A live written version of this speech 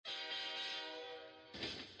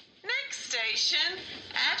station,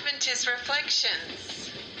 Adventist Reflections.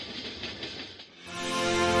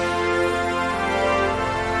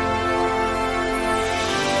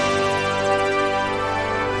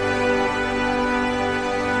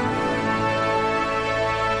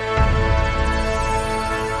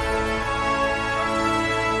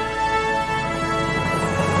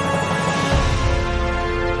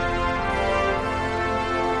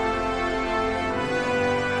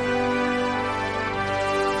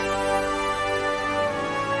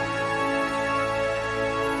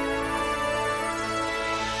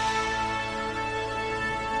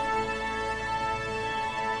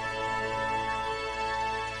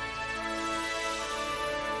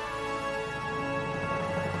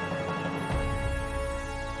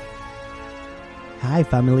 Hi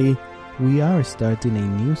family, we are starting a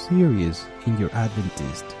new series in your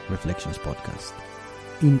Adventist Reflections podcast.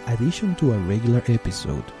 In addition to a regular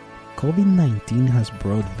episode, COVID-19 has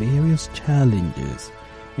brought various challenges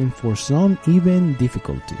and for some even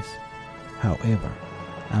difficulties. However,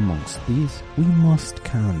 amongst these, we must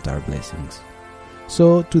count our blessings.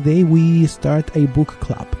 So today we start a book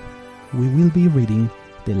club. We will be reading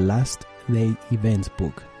The Last Day Events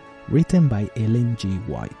book, written by Ellen G.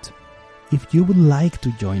 White. If you would like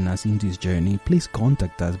to join us in this journey, please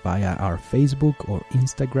contact us via our Facebook or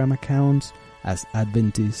Instagram accounts as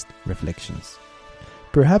Adventist Reflections.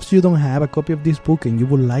 Perhaps you don't have a copy of this book and you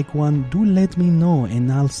would like one, do let me know and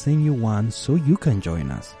I'll send you one so you can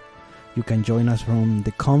join us. You can join us from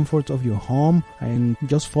the comfort of your home and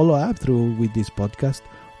just follow up through with this podcast,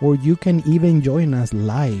 or you can even join us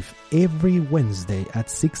live every Wednesday at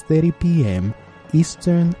 6:30 p.m.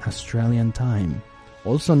 Eastern Australian Time,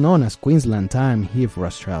 also known as Queensland time here for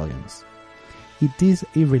Australians. It is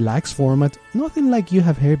a relaxed format, nothing like you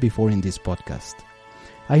have heard before in this podcast.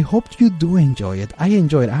 I hope you do enjoy it. I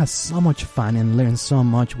enjoy it. I had so much fun and learned so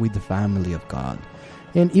much with the family of God.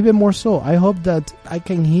 And even more so, I hope that I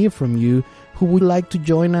can hear from you who would like to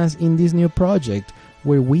join us in this new project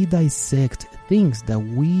where we dissect things that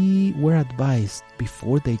we were advised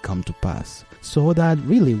before they come to pass, so that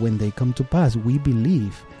really when they come to pass, we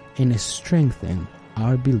believe and strengthen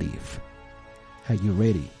our belief. Are you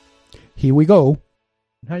ready? Here we go.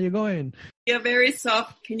 How you going? You're very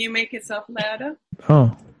soft. Can you make it soft louder?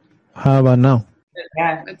 Oh, how about now?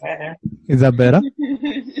 Yeah, it's better. Is that better?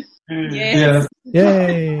 Yes.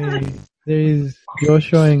 Yay! There is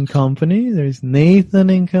Joshua and company. There is Nathan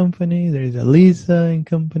and company. There is Elisa and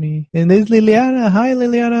company. And there's Liliana. Hi,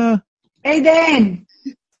 Liliana. Hey, Dan.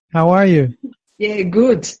 How are you? Yeah,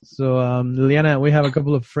 good. So, Liliana, we have a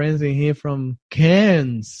couple of friends in here from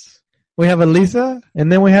Cairns. We have Elisa,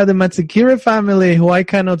 and then we have the Matsukira family, who I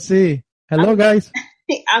cannot see. Hello, guys.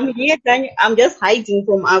 I'm here, Daniel. I'm just hiding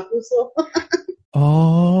from Akuso.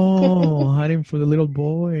 Oh, hiding from the little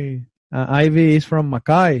boy. Ivy is from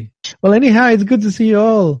Mackay. Well, anyhow, it's good to see you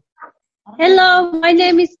all. Hello, my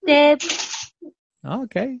name is Deb.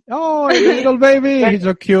 Okay. Oh, the little baby. He's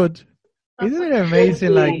so cute. Isn't it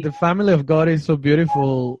amazing? Like, the family of God is so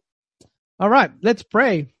beautiful. All right, let's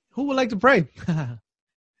pray. Who would like to pray?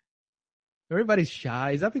 Everybody's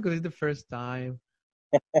shy. Is that because it's the first time?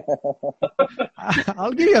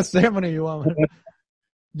 I'll give you a sermon if you want.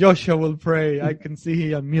 Joshua will pray. I can see he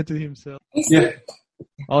unmuted himself. Yeah.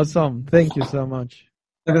 Awesome. Thank you so much.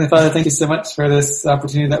 Heavenly Father, thank you so much for this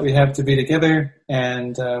opportunity that we have to be together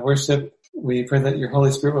and worship. We pray that your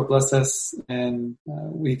Holy Spirit will bless us and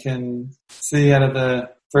we can see out of the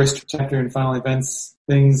first chapter and final events,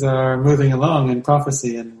 things are moving along in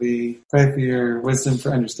prophecy, and we pray for your wisdom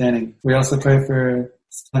for understanding. We also pray for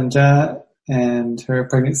Sanja and her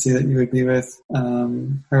pregnancy, that you would be with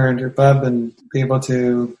her and her bub and be able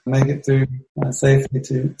to make it through safely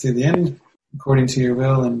to the end according to your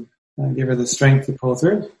will, and give her the strength to pull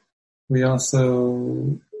through. We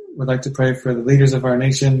also would like to pray for the leaders of our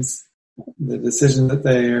nations, the decision that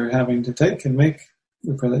they are having to take and make.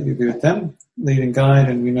 We pray that you be with them, lead and guide,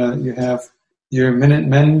 and we know that you have your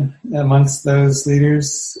Minutemen amongst those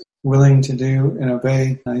leaders, willing to do and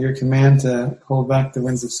obey your command to hold back the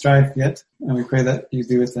winds of strife yet, and we pray that you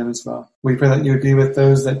be with them as well. We pray that you would be with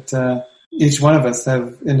those that each one of us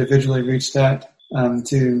have individually reached out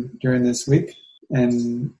to during this week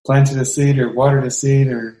and planted a seed or watered a seed,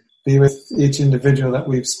 or be with each individual that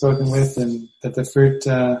we've spoken with, and that the fruit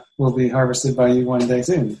will be harvested by you one day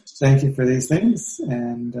soon. Thank you for these things,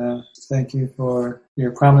 and thank you for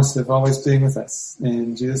your promise of always being with us.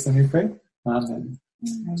 In Jesus' name we pray. Amen.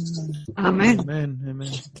 Amen. Amen.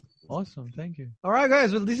 Amen. Awesome. Thank you. All right,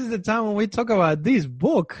 guys. Well, this is the time when we talk about this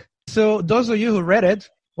book. So those of you who read it,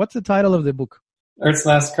 what's the title of the book? Earth's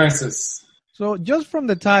Last Crisis. So just from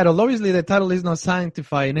the title, obviously the title is not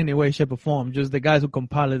sanctified in any way, shape, or form. Just the guys who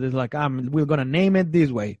compiled it is like, we're going to name it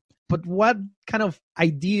this way. But what kind of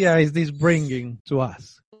idea is this bringing to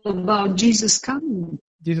us? About Jesus coming.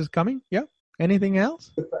 Jesus coming? Yeah. Anything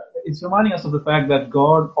else? It's reminding us of the fact that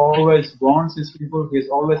God always warns his people. He has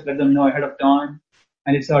always let them know ahead of time.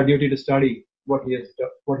 And it's our duty to study what he has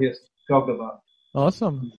talked about.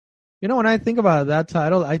 Awesome. You know, when I think about that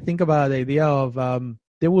title, I think about the idea of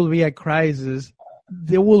there will be a crisis.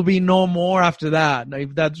 There will be no more after that.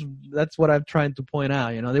 If that's what I'm trying to point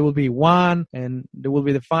out. You know, there will be one, and there will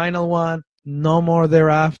be the final one. No more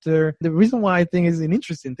thereafter. The reason why I think is an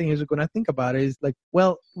interesting thing is when I think about it is like,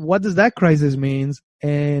 well, what does that crisis mean?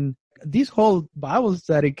 And this whole Bible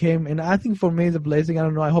study came, and I think for me it's a blessing. I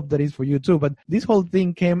don't know. I hope that is for you too. But this whole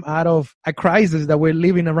thing came out of a crisis that we're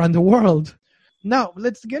living around the world. Now,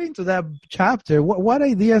 let's get into that chapter. What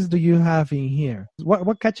ideas do you have in here?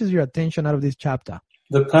 What catches your attention out of this chapter?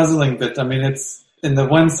 The puzzling bit. I mean, it's in the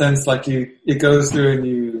one sense, like it goes through and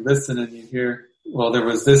you listen and you hear, well, there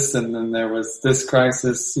was this and then there was this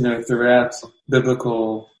crisis, you know, throughout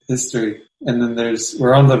biblical history. And then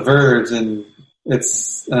we're on the verge and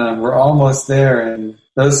it's, we're almost there, and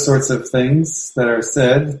those sorts of things that are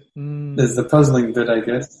said is the puzzling bit, I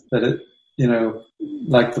guess, that it, you know,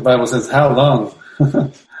 like the Bible says, how long?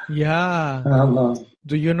 Yeah. How long?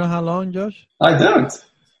 Do you know how long, Josh? I don't.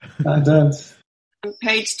 On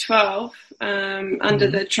page 12, under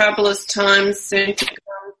the troublous times soon to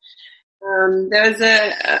come, there was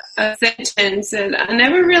a sentence that I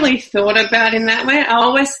never really thought about in that way. I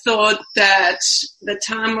always thought that the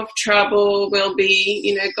time of trouble will be,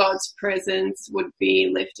 you know, God's presence would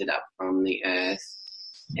be lifted up from the earth.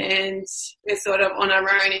 And we're sort of on our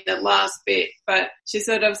own in the last bit. But she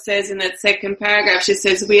sort of says in that second paragraph, she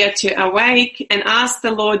says, we are to awake and ask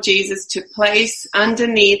the Lord Jesus to place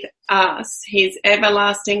underneath us his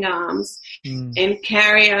everlasting arms and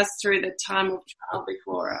carry us through the time of trial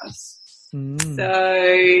before us.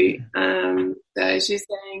 So she's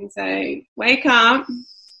saying, so wake up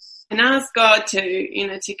and ask God to, you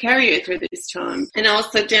know, to carry you through this time. And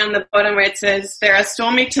also down the bottom where it says, there are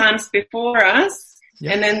stormy times before us.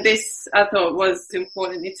 Yep. And then this I thought was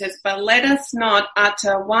important. It says, but let us not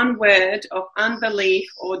utter one word of unbelief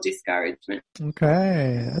or discouragement.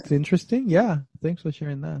 Okay, that's interesting. Yeah, thanks for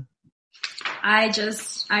sharing that. I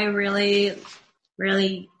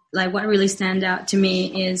really like what really stand out to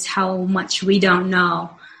me is how much we don't know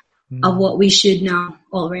of what we should know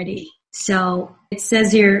already. So it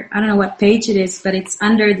says here, I don't know what page it is, but it's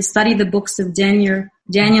under the study the books of Daniel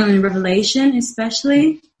and Revelation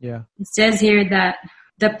especially. Yeah. It says here that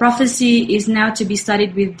the prophecy is now to be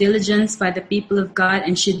studied with diligence by the people of God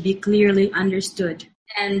and should be clearly understood.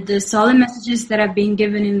 And the solemn messages that have been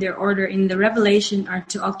given in their order in the Revelation are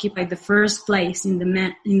to occupy the first place in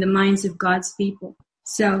the minds of God's people.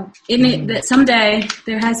 So that someday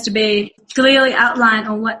there has to be clearly outlined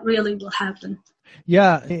on what really will happen.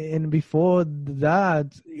 Yeah, and before that,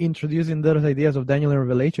 introducing those ideas of Daniel and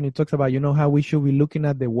Revelation, it talks about, you know, how we should be looking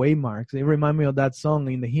at the waymarks. It reminds me of that song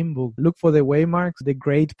in the hymn book. Look for the waymarks, the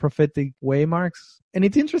great prophetic waymarks. And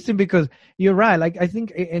it's interesting because you're right. Like, I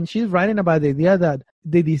think, and she's writing about the idea that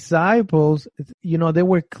the disciples, you know, there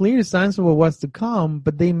were clear signs of what was to come,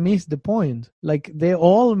 but they missed the point. Like, they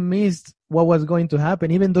all missed what was going to happen,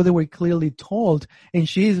 even though they were clearly told. And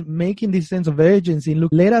she's making this sense of urgency.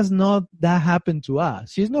 Look, let us not that happen to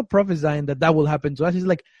us. She's not prophesying that will happen to us. She's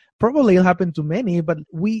like, probably it'll happen to many, but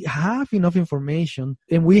we have enough information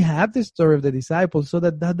and we have the story of the disciples so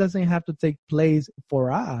that doesn't have to take place for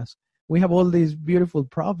us. We have all these beautiful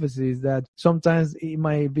prophecies that sometimes they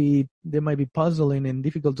might be puzzling and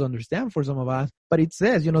difficult to understand for some of us. But it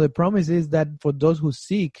says, you know, the promise is that for those who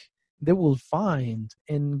seek, they will find,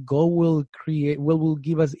 and God will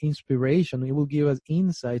give us inspiration. It will give us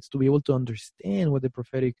insights to be able to understand what the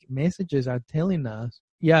prophetic messages are telling us.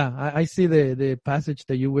 Yeah, I see the passage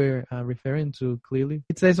that you were referring to clearly.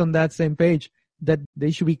 It says on that same page that they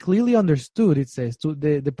should be clearly understood. It says to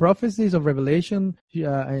the prophecies of Revelation,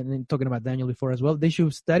 and talking about Daniel before as well, they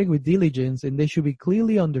should study with diligence and they should be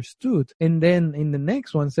clearly understood. And then in the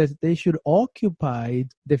next one says they should occupy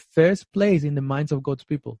the first place in the minds of God's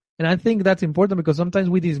people. And I think that's important because sometimes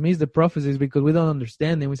we dismiss the prophecies because we don't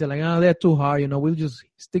understand them. We say like, they're too hard, you know, we'll just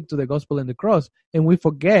stick to the gospel and the cross. And we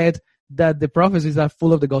forget that the prophecies are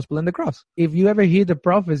full of the gospel and the cross. If you ever hear the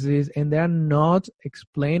prophecies and they are not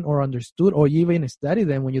explained or understood or you even study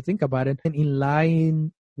them when you think about it, and in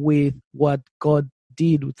line with what God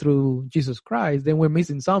did through Jesus Christ, then we're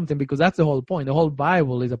missing something because that's the whole point. The whole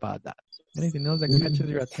Bible is about that. Anything else that catches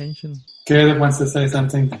your attention? Caleb wants to say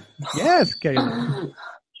something. Yes, Caleb.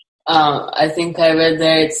 I think I read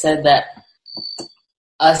there it said that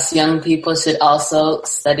us young people should also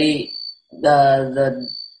study the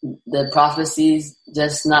prophecies,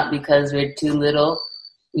 just not because we're too little.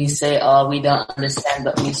 We say, oh, we don't understand,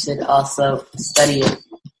 but we should also study it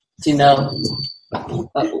to know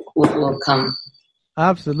what will come.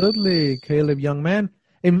 Absolutely, Caleb, young man.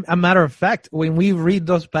 A matter of fact, when we read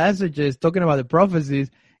those passages talking about the prophecies,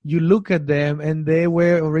 you look at them and they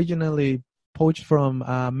were originally poached from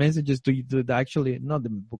messages to actually, not the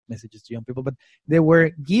book messages to young people, but they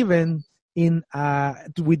were given in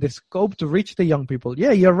with the scope to reach the young people.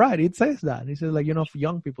 Yeah, you're right. It says that. It says, like,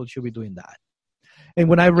 young people should be doing that. And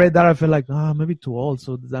when I read that, I felt like, maybe too old.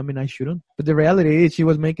 So does that mean I shouldn't? But the reality is, she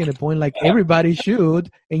was making a point like everybody should,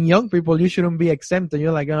 and young people, you shouldn't be exempt. And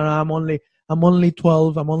you're like, I'm only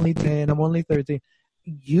 12, I'm only 10, I'm only 13.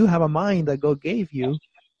 You have a mind that God gave you,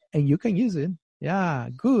 and you can use it. Yeah,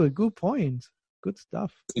 good point. Good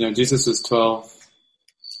stuff. Jesus was 12,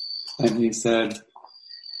 and he said,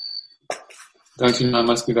 don't you know I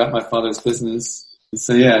must be about my Father's business?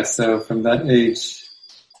 And so from that age,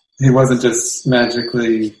 he wasn't just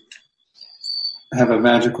magically have a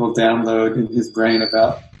magical download in his brain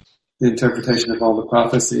about the interpretation of all the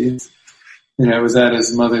prophecies. It was at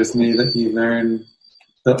his mother's knee that he learned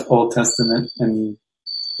the Old Testament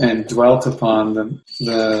and dwelt upon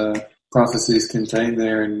the prophecies contained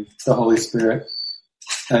there, and the Holy Spirit,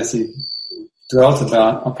 as he dwelt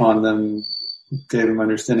upon them, gave him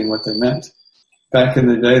understanding what they meant. Back in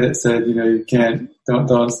the day, that said, you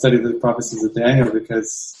don't study the prophecies of Daniel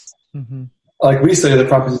because, like, we study the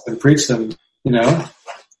prophecies and preach them,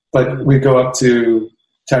 but we go up to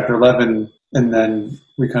chapter 11 and then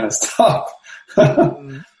we kind of stop.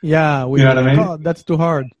 Yeah, you know what I mean? Oh, that's too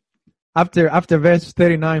hard. After verse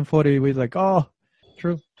 39, 40, we're like,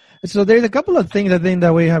 true. So there's a couple of things I think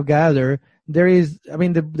that we have gathered. There is,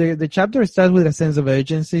 the chapter starts with a sense of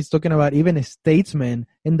urgency. It's talking about even a statesman.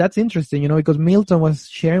 And that's interesting, because Milton was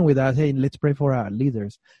sharing with us, hey, let's pray for our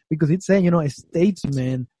leaders. Because it's saying, a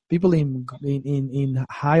statesman, people in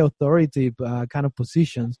high authority kind of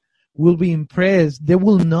positions will be impressed. They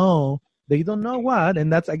will know, they don't know what,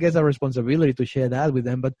 and that's, I guess, our responsibility to share that with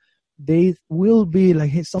them. But they will be like,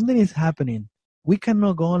 hey, something is happening. We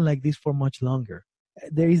cannot go on like this for much longer.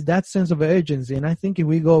 There is that sense of urgency. And I think if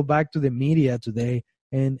we go back to the media today,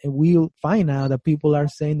 and we'll find out that people are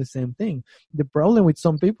saying the same thing. The problem with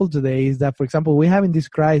some people today is that, for example, we're having this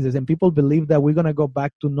crisis and people believe that we're going to go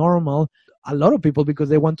back to normal. A lot of people, because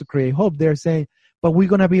they want to create hope, they're saying, but we're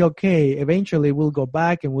going to be okay. Eventually we'll go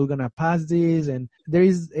back and we're going to pass this. And there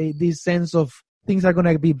is this sense of things are going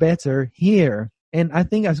to be better here. And I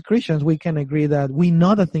think as Christians, we can agree that we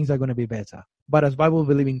know that things are going to be better. But as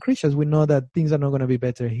Bible-believing Christians, we know that things are not going to be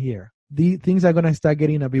better here. The things are going to start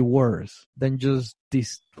getting a bit worse than just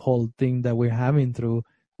this whole thing that we're having through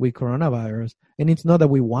with coronavirus. And it's not that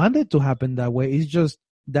we want it to happen that way. It's just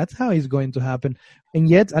that's how it's going to happen. And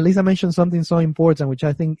yet, Alisa mentioned something so important, which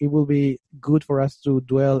I think it will be good for us to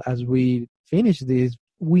dwell as we finish this.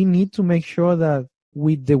 We need to make sure that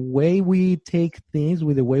with the way we take things,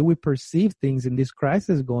 with the way we perceive things in this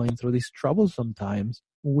crisis going through, these troubles sometimes,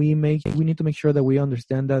 we need to make sure that we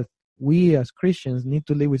understand that we as Christians need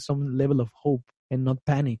to live with some level of hope and not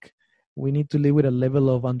panic. We need to live with a level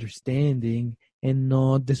of understanding and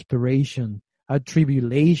not desperation. Our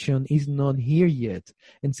tribulation is not here yet.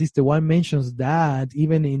 And Sister Juan mentions that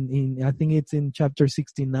even in I think it's in chapter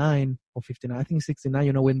 69 or 59, I think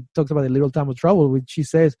 69, when it talks about the little time of trouble, which she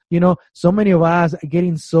says, so many of us are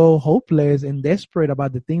getting so hopeless and desperate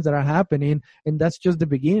about the things that are happening. And that's just the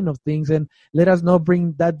beginning of things. And let us not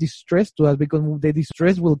bring that distress to us, because the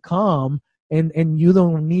distress will come and you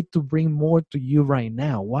don't need to bring more to you right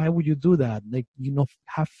now. Why would you do that?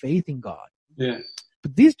 Have faith in God. Yeah.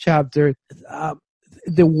 But this chapter,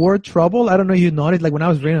 the word trouble, I don't know if you noticed, like when I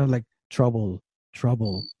was reading, I was like, trouble.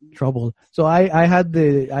 So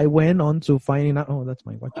I went on to finding out, that's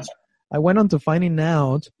my watch. I went on to finding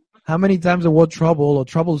out how many times the word trouble or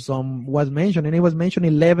troublesome was mentioned, and it was mentioned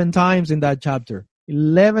 11 times in that chapter.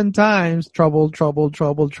 11 times, trouble. I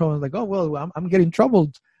was like, I'm getting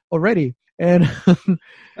troubled already. And,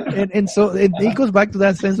 and so it goes back to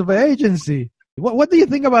that sense of urgency. What do you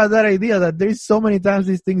think about that idea that there's so many times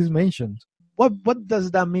these things mentioned? What does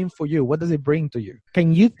that mean for you? What does it bring to you?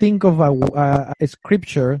 Can you think of a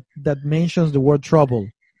scripture that mentions the word trouble?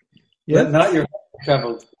 Yes? Let not your heart be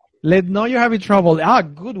troubled. Let not your heart be troubled.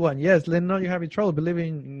 Good one. Yes, let not your heart be troubled. Believe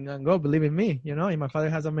in God, believe in me. And my Father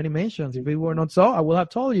has many mentions. If it were not so, I would have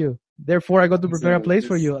told you. Therefore, I got to prepare a place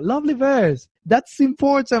for you. Lovely verse. That's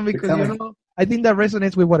important because, I think that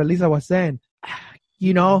resonates with what Alisa was saying.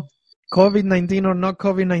 COVID-19 or not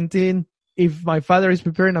COVID-19, if my father is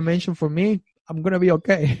preparing a mansion for me, I'm going to be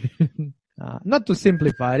okay. Not to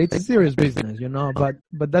simplify it, it's serious business,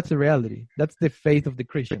 but that's the reality. That's the faith of the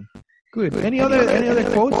Christian. Good. Any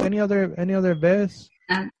other quotes? Any other verse?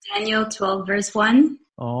 Daniel 12 verse 1.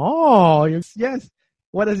 Oh, yes.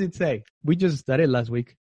 What does it say? We just studied last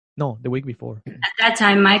week. No, the week before. At that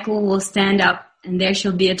time, Michael will stand up, and there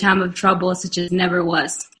shall be a time of trouble such as never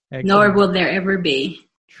was, nor will there ever be.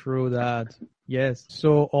 True that. Yes.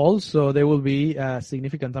 So also there will be a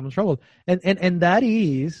significant time of trouble. And that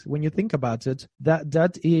is, when you think about it,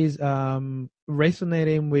 that is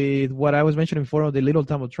resonating with what I was mentioning before of the little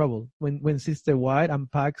time of trouble. When Sister White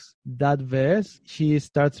unpacks that verse, she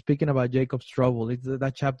starts speaking about Jacob's trouble. It's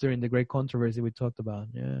that chapter in the Great Controversy we talked about.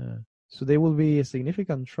 Yeah. So there will be a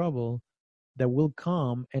significant trouble that will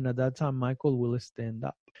come, and at that time Michael will stand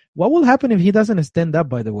up. What will happen if he doesn't stand up,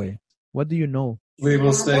 by the way? What do you know? We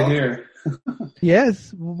will stay here.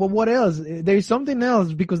 Yes, but what else? There is something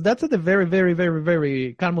else, because that's at the very, very, very,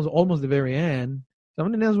 very, almost the very end.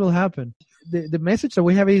 Something else will happen. The message that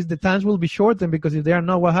we have is the times will be shortened, because if they are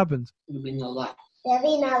not, what happens? There will be no light.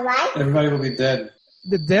 Everybody will be dead.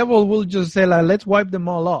 The devil will just say, let's wipe them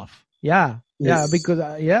all off. Yeah. Yes. Yeah, because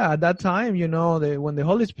at that time, when the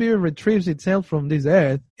Holy Spirit retrieves itself from this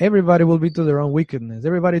earth, everybody will be to their own wickedness,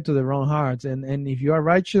 everybody to their own hearts. And if you are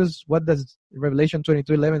righteous, what does Revelation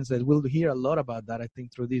 22:11 says? We'll hear a lot about that, I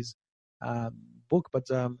think, through this book, but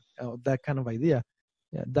that kind of idea.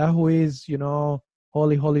 Yeah, that who is,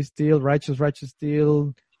 holy, holy still, righteous, righteous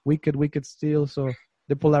still, wicked, wicked still. So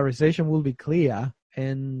the polarization will be clear.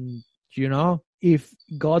 And, if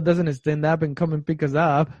God doesn't stand up and come and pick us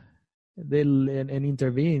up, and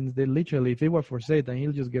intervenes, they literally, if it were for Satan,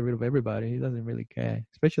 he'll just get rid of everybody. He doesn't really care,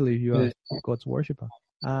 especially if you are God's worshiper.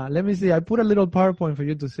 Let me see. I put a little PowerPoint for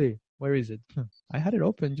you to see. Where is it? I had it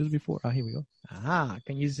open just before. Here we go.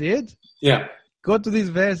 Can you see it? Yeah. Go to these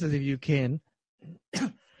verses if you can.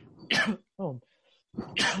 Oh,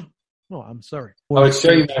 I'm sorry. I would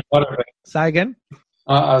show you my water, but say again.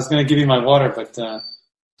 I was going to give you my water, but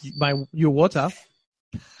your water.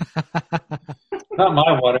 Not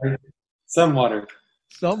my water. Some water.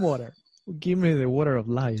 Some water. Give me the water of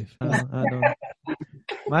life. I don't.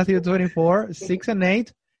 Matthew 24, 6 and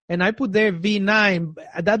 8. And I put there V9.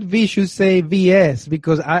 That V should say VS,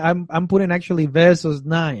 because I'm putting actually verses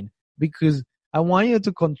 9, because I want you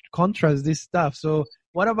to contrast this stuff. So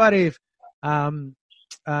what about if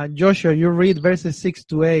Joshua, you read verses 6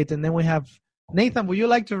 to 8, and then we have Nathan, would you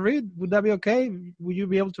like to read? Would that be okay? Would you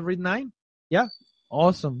be able to read 9? Yeah?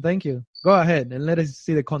 Awesome. Thank you. Go ahead and let us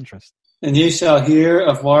see the contrast. And ye shall hear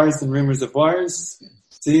of wars and rumors of wars.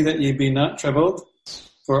 See that ye be not troubled,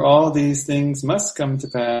 for all these things must come to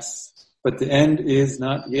pass, but the end is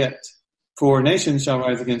not yet. For nation shall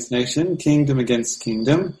rise against nation, kingdom against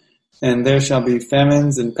kingdom, and there shall be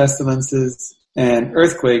famines and pestilences and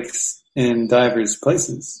earthquakes in divers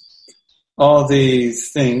places. All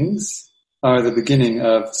these things are the beginning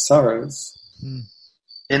of sorrows.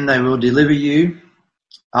 Then they will deliver you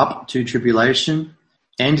up to tribulation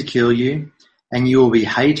and kill you, and you will be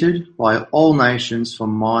hated by all nations for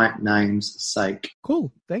my name's sake.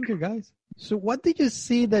 Cool. Thank you, guys. So what did you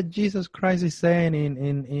see that Jesus Christ is saying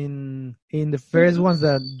in the first ones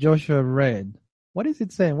that Joshua read? What is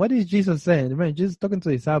it saying? What is Jesus saying? Remember, Jesus talking to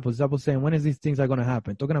the disciples saying, when is these things are going to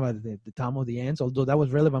happen? Talking about the time of the ends, although that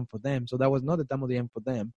was relevant for them. So that was not the time of the end for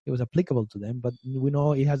them. It was applicable to them, but we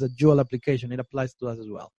know it has a dual application. It applies to us as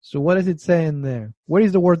well. So what is it saying there? Where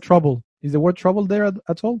is the word trouble? Is the word trouble there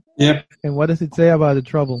at all? Yep. And what does it say about the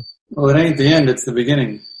trouble? Well, it ain't the end, it's the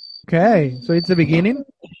beginning. Okay, so it's the beginning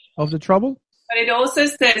of the trouble? But it also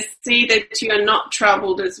says, see that you are not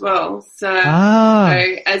troubled as well. So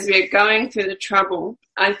as we are going through the trouble,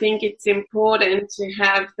 I think it's important to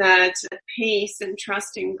have that peace and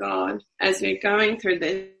trust in God as we're going through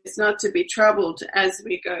this, not to be troubled as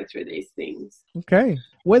we go through these things. Okay.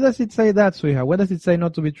 Where does it say that, sweetheart? Where does it say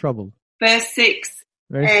not to be troubled? Verse 6.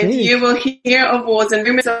 And you will hear of wars and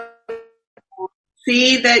rumors of wars.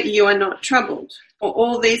 See that you are not troubled, for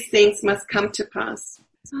all these things must come to pass.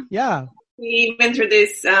 Yeah. Even through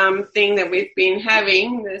this thing that we've been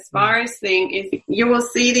having, this virus thing, is you will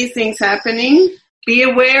see these things happening. Be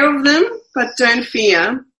aware of them, but don't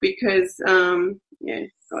fear, because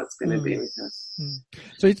God's going to be with us.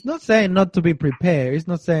 So it's not saying not to be prepared. It's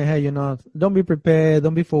not saying, hey, don't be prepared,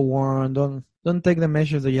 don't be forewarned, don't take the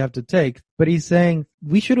measures that you have to take. But he's saying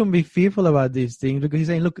we shouldn't be fearful about these things, because he's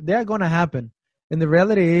saying, look, they're going to happen. And the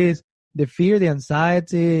reality is the fear, the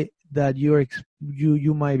anxiety that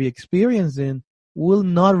you might be experiencing will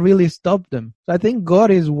not really stop them. So I think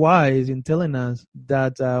God is wise in telling us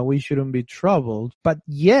that we shouldn't be troubled. But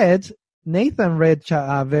yet, Nathan read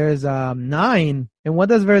verse 9, and what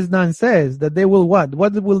does verse 9 says? That they will what?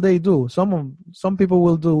 What will they do? Some people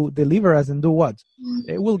will deliver us and do what?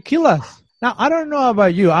 They will kill us. Now, I don't know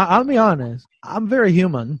about you. I'll be honest. I'm very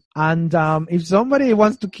human. And if somebody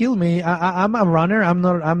wants to kill me, I'm a runner. I'm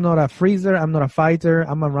not a freezer. I'm not a fighter.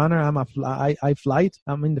 I'm a runner. I flight.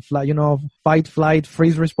 I'm in the flight, fight, flight,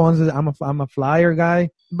 freeze responses. I'm a flyer guy.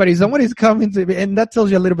 But if somebody's coming to me, and that tells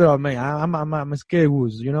you a little bit about me. I'm a scared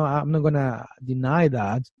goose. I'm not gonna deny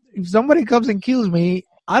that. If somebody comes and kills me,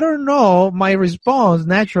 I don't know, my response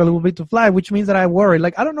naturally will be to fly, which means that I worry.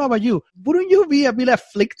 Like, I don't know about you. Wouldn't you be a bit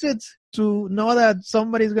afflicted to know that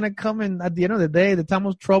somebody's going to come and at the end of the day, the time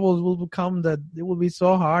of troubles will come that it will be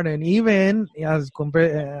so hard. And even as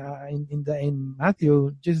compared in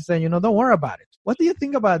Matthew, Jesus saying, don't worry about it. What do you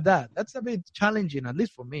think about that? That's a bit challenging, at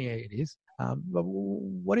least for me it is. But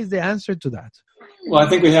what is the answer to that? Well, I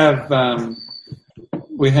think we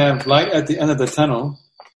have light at the end of the tunnel.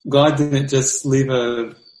 God didn't just leave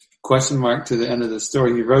a question mark to the end of the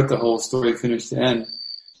story. He wrote the whole story, finished the end.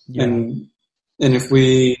 Yeah. And if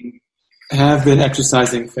we have been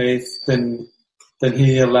exercising faith, then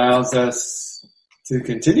He allows us to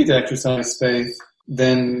continue to exercise faith,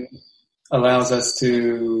 then allows us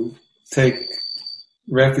to take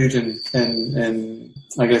refuge and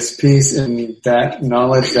I guess peace in that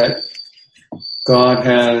knowledge that God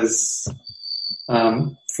has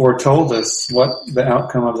foretold us what the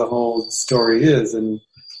outcome of the whole story is. And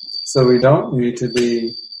so we don't need to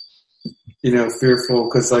be, fearful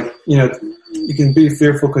because you can be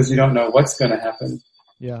fearful because you don't know what's going to happen.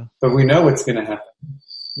 Yeah. But we know what's going to happen.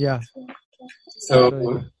 Yeah.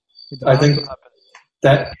 So I think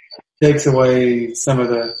that takes away some of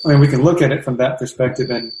we can look at it from that perspective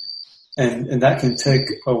and that can take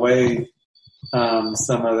away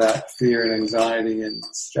some of that fear and anxiety and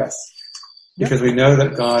stress. Because we know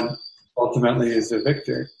that God ultimately is the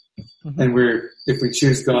victor. Mm-hmm. And if we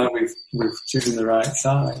choose God, we're choosing the right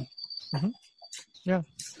side. Mm-hmm. Yeah.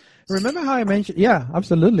 Remember how I mentioned, yeah,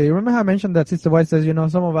 absolutely. Remember how I mentioned that Sister White says,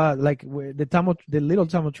 some of us, like the little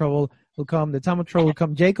time of trouble will come, the time of trouble will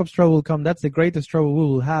come, Jacob's trouble will come. That's the greatest trouble we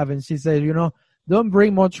will have. And she said, don't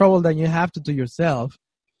bring more trouble than you have to yourself.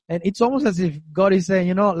 And it's almost as if God is saying,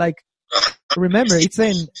 remember, it's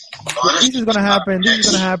saying, this is going to happen, this is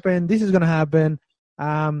going to happen, this is going to happen.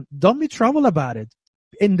 Don't be troubled about it.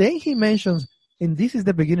 And then he mentions, and this is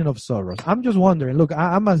the beginning of sorrows. I'm just wondering, look,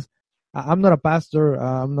 I'm not a pastor,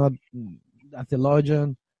 I'm not a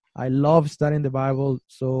theologian. I love studying the Bible,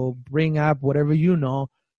 so bring up whatever you know.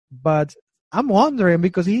 But I'm wondering,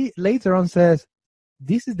 because he later on says,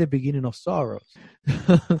 this is the beginning of sorrows.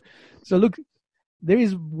 So look, there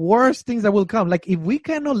is worse things that will come. Like if we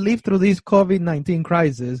cannot live through this COVID-19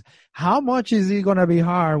 crisis, how much is it going to be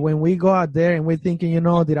hard when we go out there and we're thinking,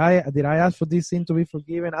 did I ask for this sin to be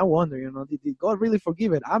forgiven? I wonder, did God really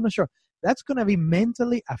forgive it? I'm not sure. That's going to be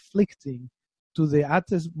mentally afflicting to the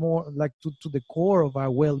utmost, more like to the core of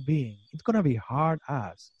our well-being. It's going to be hard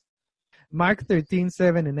as. Mark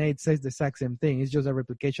 13:7-8 says the exact same thing. It's just a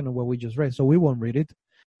replication of what we just read, so we won't read it.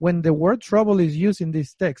 When the word trouble is used in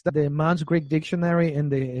this text, the Man's Greek Dictionary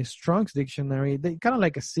and the Strong's Dictionary, they kind of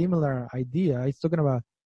like a similar idea. It's talking about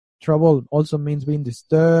trouble also means being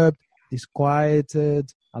disturbed,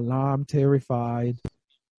 disquieted, alarmed, terrified,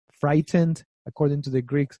 frightened, according to the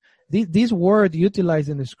Greeks. This word utilized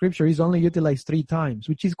in the scripture is only utilized 3 times,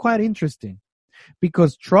 which is quite interesting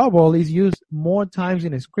because trouble is used more times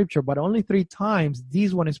in the scripture, but only 3 times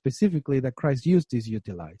this one specifically that Christ used is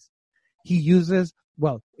utilized. He uses,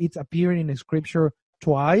 it's appearing in the scripture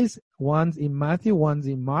twice, once in Matthew, once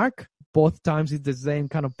in Mark. Both times it's the same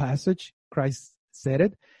kind of passage. Christ said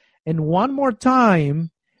it. And one more time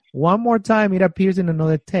it appears in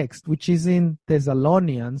another text, which is in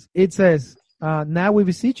Thessalonians. It says, now we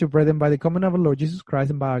beseech you, brethren, by the coming of our Lord Jesus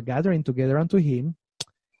Christ and by our gathering together unto him,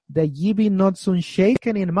 that ye be not soon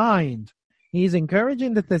shaken in mind. He is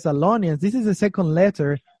encouraging the Thessalonians. This is the second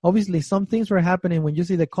letter. Obviously, some things were happening when you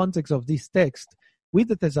see the context of this text with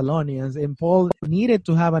the Thessalonians, and Paul needed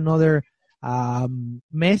to have another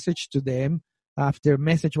message to them after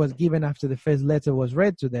message was given after the first letter was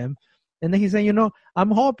read to them. And then he said,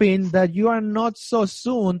 I'm hoping that you are not so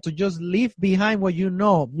soon to just leave behind what you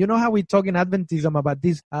know. You know how we talk in Adventism about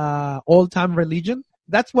this old-time religion?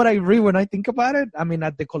 That's what I read when I think about it. I mean,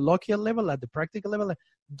 at the colloquial level, at the practical level,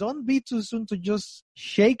 don't be too soon to just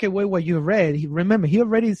shake away what you read. Remember, he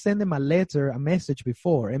already sent them a letter, a message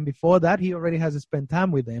before. And before that, he already has spent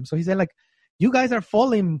time with them. So he said, you guys are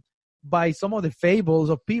falling by some of the fables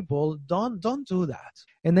of people, don't do that.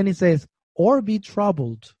 And then it says, or be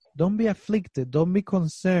troubled. Don't be afflicted. Don't be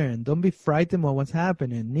concerned. Don't be frightened of what's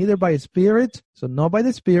happening. Neither by spirit, so not by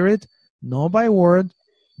the spirit, nor by word,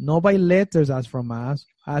 nor by letters as from us,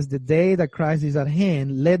 as the day that Christ is at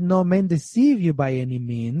hand. Let no man deceive you by any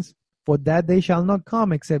means, for that day shall not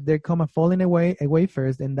come, except there come a falling away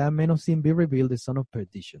first, and that man of sin be revealed, the son of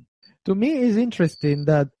perdition. To me, it's interesting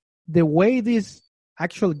that the way this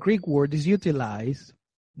actual Greek word is utilized,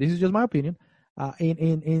 this is just my opinion,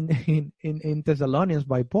 in Thessalonians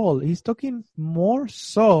by Paul, he's talking more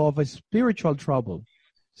so of a spiritual trouble.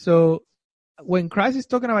 So when Christ is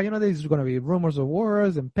talking about, there's going to be rumors of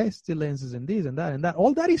wars and pestilences and this and that,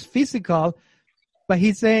 all that is physical, but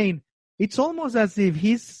he's saying it's almost as if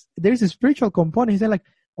there's a spiritual component. He's saying like,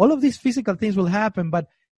 all of these physical things will happen, but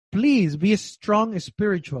please be strong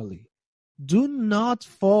spiritually. Do not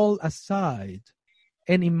fall aside.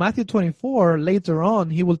 And in Matthew 24, later on,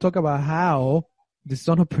 he will talk about how the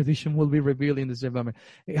son of perdition will be revealed in the seventh,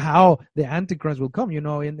 how the Antichrist will come,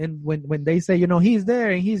 and when they say, he's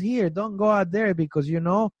there and he's here, don't go out there because, you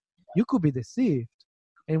could be deceived.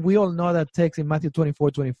 And we all know that text in Matthew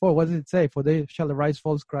 24:24. What does it say? For they shall arise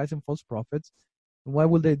false Christs and false prophets. And what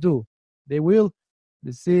will they do? They will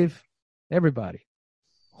deceive everybody.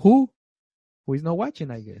 Who is not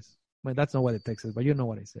watching, I guess. Well, that's not what the text says, but you know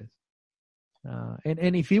what it says.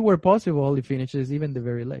 And if it were possible, it finishes even the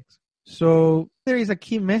very legs. So there is a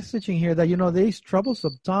key message in here that, there is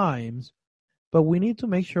troublesome times, but we need to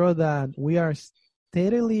make sure that we are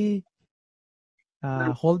steadily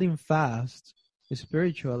holding fast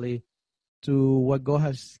spiritually to what God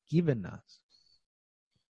has given us.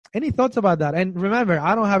 Any thoughts about that? And remember,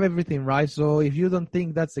 I don't have everything right, so if you don't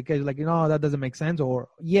think that's the case, like, that doesn't make sense, or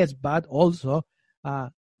yes, but also,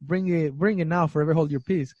 bring it now, forever hold your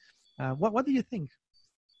peace. What do you think?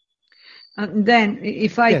 Then,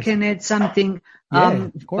 if I can add something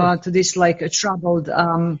to this, like a troubled,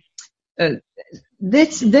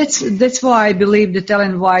 that's why I believe that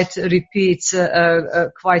Ellen White repeats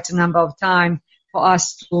quite a number of times for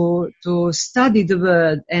us to study the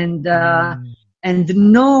word and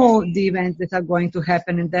know the events that are going to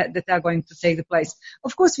happen and that are going to take place.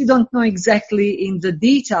 Of course, we don't know exactly in the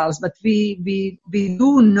details, but we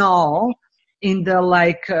do know in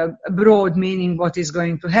the broad meaning what is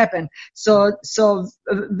going to happen. So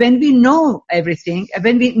when we know everything,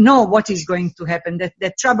 when we know what is going to happen,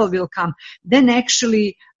 that trouble will come, then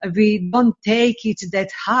actually we don't take it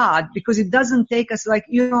that hard, because it doesn't take us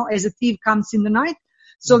as a thief comes in the night.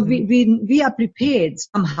 So we are prepared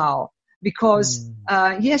somehow, because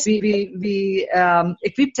yes, we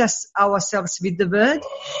equipped ourselves with the word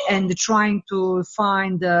and trying to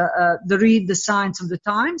find read the signs of the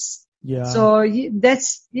times. Yeah. So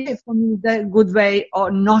that's for me the good way, or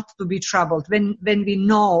not to be troubled when we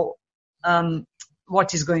know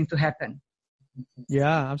what is going to happen.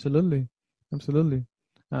 Yeah, absolutely.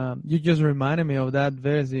 You just reminded me of that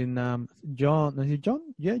verse in John. Is it John?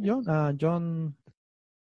 Yeah, John. John.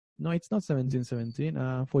 No, it's not 17:17.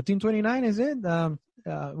 14:29 is it?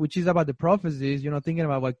 Which is about the prophecies. Thinking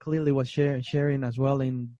about what clearly was sharing as well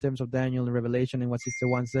in terms of Daniel and Revelation, and what Sister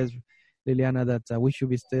One says, Liliana, that we should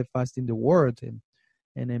be steadfast in the word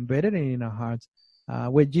and embedded in our hearts.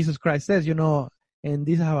 Where Jesus Christ says, and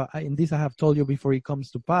this I have told you before it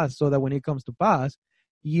comes to pass, so that when it comes to pass,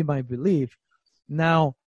 ye might believe.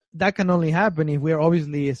 Now, that can only happen if we're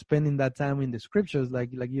obviously spending that time in the scriptures,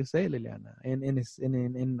 like you say, Liliana,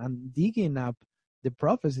 and digging up the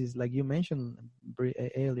prophecies, like you mentioned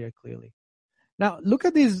earlier, clearly. Now, look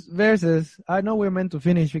at these verses. I know we're meant to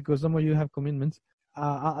finish because some of you have commitments.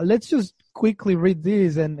 Let's just quickly read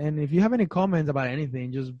these, and if you have any comments about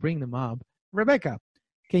anything, just bring them up. Rebecca,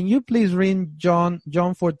 can you please read John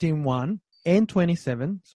 14:1 and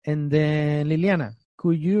 27, and then Liliana,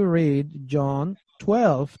 could you read John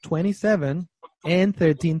 12:27 and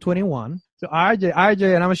 13:21? So RJ,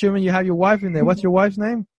 and I'm assuming you have your wife in there. What's your wife's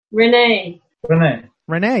name? Renee.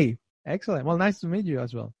 Excellent. Well, nice to meet you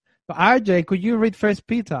as well. So RJ, could you read 1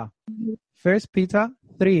 Peter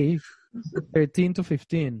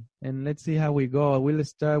 3:13-15, and let's see how we go. We'll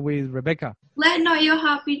start with Rebecca. Let not your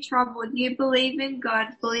heart be troubled. You believe in God,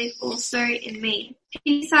 believe also in me.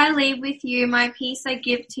 Peace I leave with you, my peace I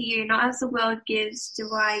give to you. Not as the world gives,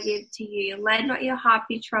 do I give to you. Let not your heart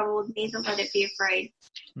be troubled, neither let it be afraid.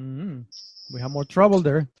 Mm-hmm. We have more trouble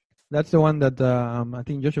there. That's the one that I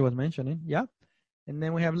think Joshua was mentioning. Yeah. And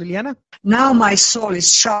then we have Liliana. Now my soul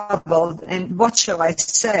is troubled, and what shall I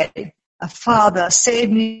say? Father,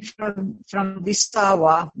 save me from this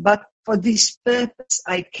hour, but for this purpose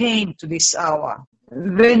I came to this hour.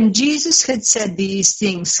 When Jesus had said these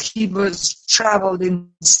things, he was troubled in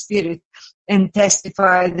spirit and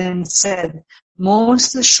testified and said,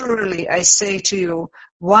 "Most assuredly I say to you,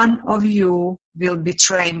 one of you will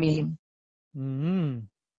betray me." Mm-hmm.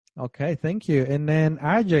 Okay, thank you. And then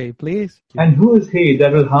RJ, please. And who is he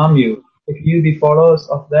that will harm you, if you be followers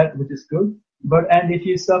of that which is good? And if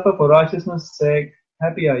you suffer for righteousness' sake,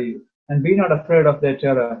 happy are you. And be not afraid of their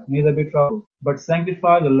terror, neither be troubled. But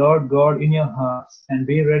sanctify the Lord God in your hearts, and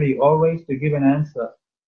be ready always to give an answer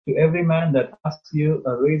to every man that asks you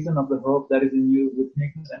a reason of the hope that is in you with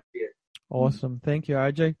meekness and fear. Awesome. Thank you,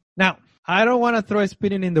 RJ. Now, I don't want to throw a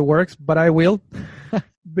spinning in the works, but I will.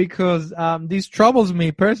 Because this troubles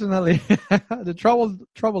me personally. The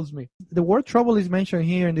troubles me. The word trouble is mentioned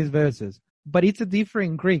here in these verses, but it's a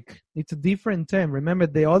different Greek. It's a different term. Remember,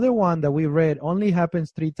 the other one that we read only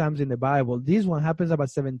happens 3 times in the Bible. This one happens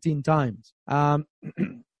about 17 times.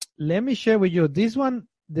 Let me share with you. This one,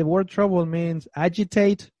 the word trouble means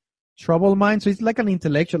agitate, trouble mind. So it's like an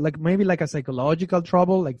intellectual, like maybe like a psychological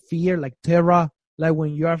trouble, like fear, like terror, like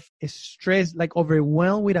when you are stressed, like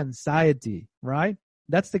overwhelmed with anxiety, right?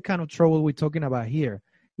 That's the kind of trouble we're talking about here.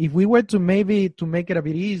 If we were to make it a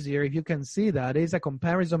bit easier, if you can see that, it's a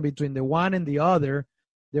comparison between the one and the other,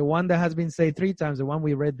 the one that has been said 3 times, the one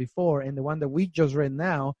we read before, and the one that we just read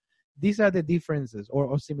now. These are the differences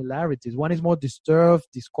or similarities. One is more disturbed,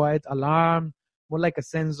 disquiet, alarm, more like a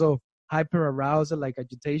sense of hyper-arousal, like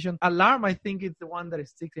agitation. Alarm, I think, is the one that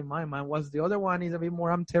sticks in my mind, whilst the other one is a bit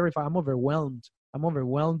more, I'm terrified, I'm overwhelmed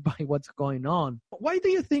by what's going on. Why do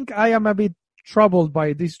you think I am a bit troubled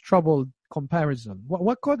by this troubled comparison?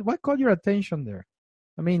 What caught your attention there?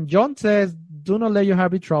 I mean, John says, do not let your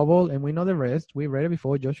heart be troubled, and we know the rest. We read it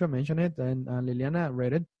before. Joshua mentioned it, and Liliana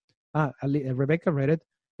read it. Rebecca read it.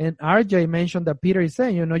 And RJ mentioned that Peter is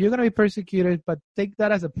saying, you're going to be persecuted, but take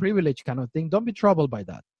that as a privilege kind of thing. Don't be troubled by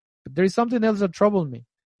that. But there is something else that troubled me.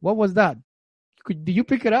 What was that? Did you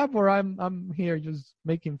pick it up, or I'm here just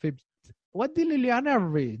making fibs? What did Liliana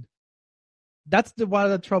read? That's the one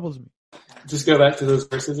that troubles me. Just go back to those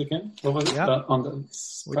verses again. What was it on the?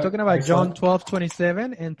 We're talking about John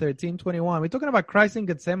 12:27 and 13:21. We're talking about Christ in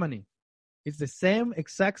Gethsemane. It's the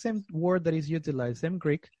exact same word that is utilized, same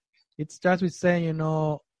Greek. It starts with saying,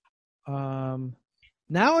 now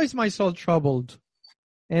is my soul troubled.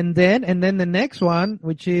 And then the next one,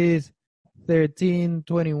 which is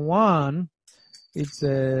 13:21, it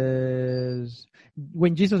says,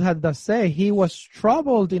 when Jesus had thus said, he was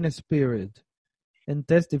troubled in spirit and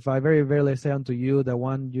testify, very verily I say unto you that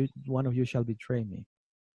one of you shall betray me.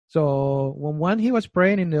 So when one he was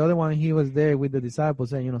praying, and the other one he was there with the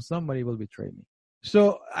disciples saying, somebody will betray me.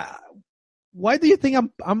 So why do you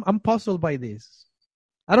think I'm puzzled by this?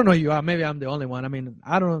 I don't know you are. Maybe I'm the only one. I mean,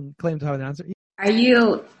 I don't claim to have an answer. Are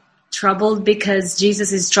you troubled because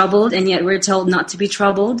Jesus is troubled and yet we're told not to be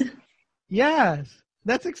troubled? Yes,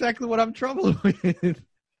 that's exactly what I'm troubled with.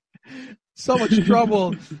 So much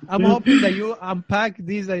trouble. I'm hoping that you unpack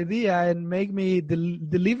this idea and make me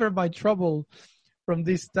deliver my trouble from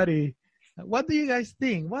this study. What do you guys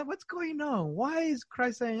think? What's going on? Why is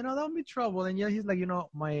Christ saying, don't be troubled? And yet he's like,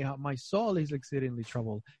 my soul is exceedingly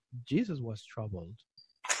troubled. Jesus was troubled.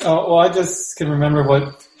 Oh, well, I just can remember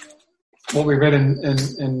what we read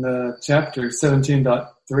in chapter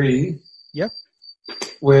 17.3. Yep.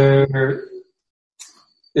 Where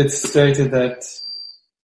it's stated that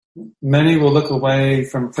many will look away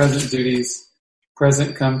from present duties,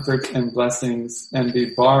 present comfort and blessings, and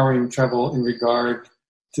be borrowing trouble in regard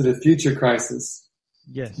to the future crisis.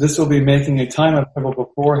 Yes. This will be making a time of trouble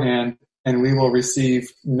beforehand, and we will receive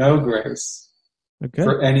no grace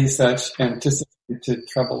for any such anticipated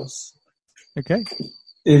troubles. Okay.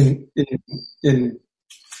 In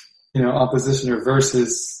opposition or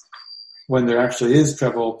verses when there actually is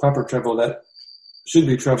trouble, proper trouble that should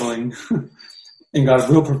be troubling, and God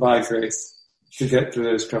will provide grace to get through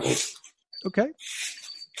those troubles. Okay.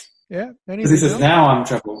 Yeah. Because he says, now I'm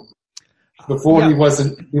troubled. Before he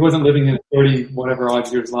wasn't living in 30 whatever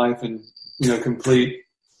odd years life and, complete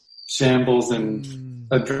shambles and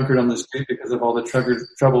a drunkard on the street because of all the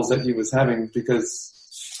troubles that he was having because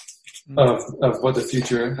of what the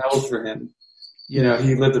future held for him. Yeah.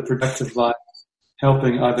 He lived a productive life,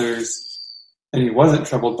 helping others, and he wasn't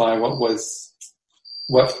troubled by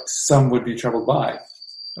what some would be troubled by.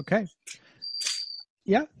 Okay.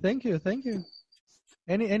 Yeah, thank you.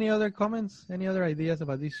 Any other comments? Any other ideas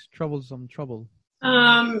about this troublesome trouble?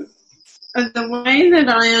 The way that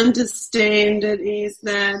I understand it is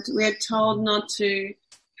that we're told not to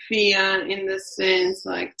fear in the sense,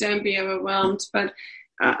 like, don't be overwhelmed. But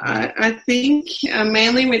I think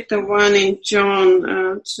mainly with the one in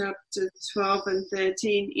John chapter 12 and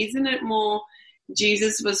 13, isn't it more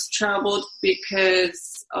Jesus was troubled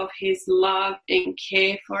because of his love and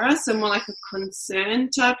care for us, so more like a concern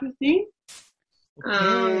type of thing?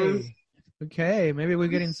 Okay, maybe we're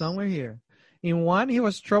getting somewhere here. In one, he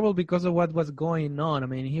was troubled because of what was going on. I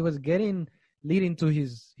mean, he was leading to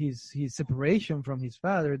his separation from his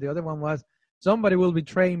father. The other one was, somebody will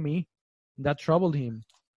betray me. That troubled him.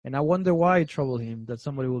 And I wonder why it troubled him that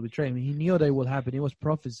somebody will betray him. He knew that it would happen. It was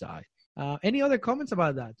prophesied. Any other comments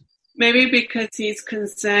about that? Maybe because he's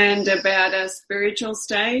concerned about our spiritual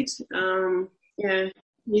state.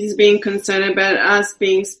 He's being concerned about us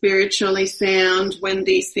being spiritually sound when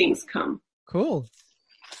these things come. Cool.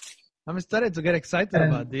 I'm starting to get excited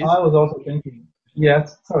about this. I was also thinking, I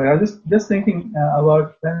was just thinking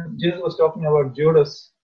about when Jesus was talking about Judas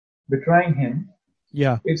betraying him.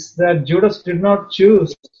 Yeah. It's that Judas did not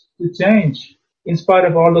choose to change in spite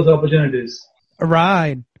of all those opportunities.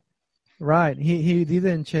 Right. He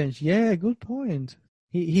didn't change. Yeah, good point.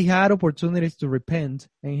 He had opportunities to repent,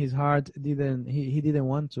 and his heart didn't. He didn't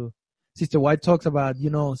want to. Sister White talks about,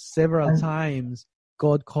 several times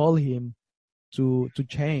God called him to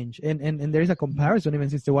change, and there is a comparison. Even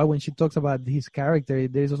Sister White, when she talks about his character,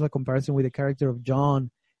 there is also a comparison with the character of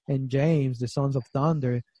John and James, the sons of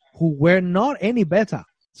thunder, who were not any better.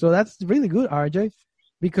 So that's really good, RJ,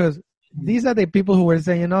 because these are the people who were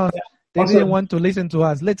saying, they didn't want to listen to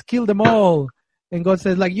us. Let's kill them all. And God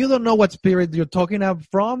says, you don't know what spirit you're talking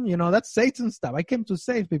from. That's Satan stuff. I came to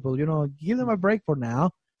save people. Give them a break for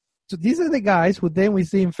now. So these are the guys who then we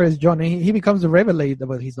see in 1 John. And he becomes the revelator.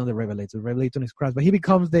 Well, he's not the revelator. The revelator is Christ. But he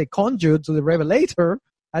becomes the conduit to the revelator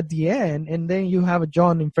at the end. And then you have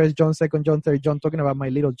John in 1 John, 2 John, 3 John talking about my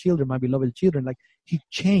little children, my beloved children. He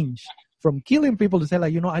changed from killing people to say,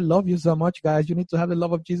 I love you so much, guys. You need to have the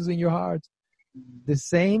love of Jesus in your heart. The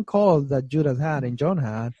same call that Judas had and John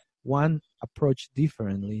had, one approached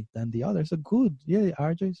differently than the other. So good. Yeah,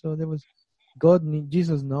 RJ. So there was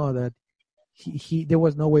Jesus know that he there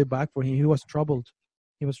was no way back for him. He was troubled.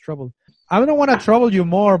 I don't want to trouble you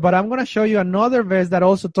more, but I'm going to show you another verse that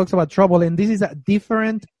also talks about trouble. And this is a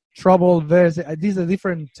different trouble verse. This is a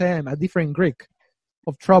different term, a different Greek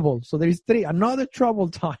of trouble. So there is another trouble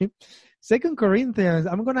time. 2 Corinthians,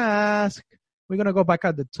 I'm going to ask, we're going to go back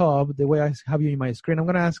at the top, the way I have you in my screen. I'm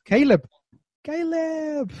going to ask Caleb,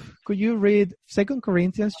 could you read 2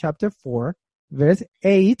 Corinthians chapter 4, verse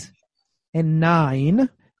 8 and 9,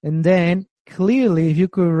 and then clearly if you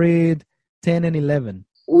could read 10 and 11.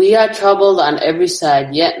 We are troubled on every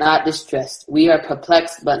side, yet not distressed. We are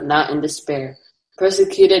perplexed, but not in despair.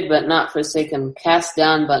 Persecuted, but not forsaken. Cast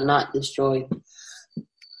down, but not destroyed.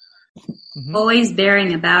 Mm-hmm. Always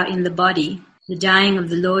bearing about in the body the dying of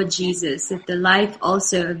the Lord Jesus, that the life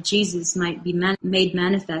also of Jesus might be made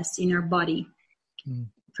manifest in our body. Mm.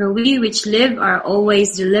 For we which live are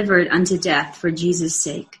always delivered unto death for Jesus'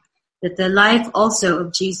 sake, that the life also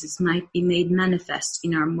of Jesus might be made manifest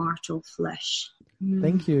in our mortal flesh. Mm.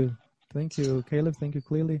 Thank you, Caleb. Thank you,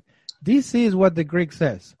 clearly. This is what the Greek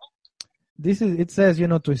says. It says,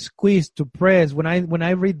 to squeeze, to press. When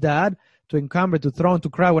I read that, to encumber, to throw, to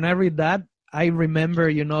cry. When I read that, I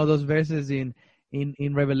remember, those verses in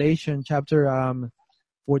Revelation chapter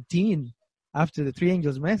 14, after the three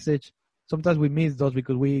angels' message. Sometimes we miss those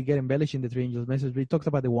because we get embellished in the three angels' message. But it talks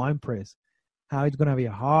about the wine press, how it's going to be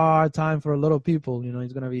a hard time for a lot of people.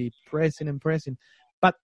 It's going to be pressing and pressing.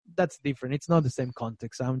 But that's different. It's not the same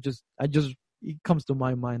context. It comes to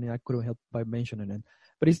my mind, and I couldn't help by mentioning it.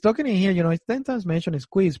 But it's talking in here, it's 10 times mentioned,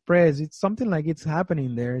 squeeze, press. It's something like it's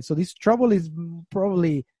happening there. So this trouble is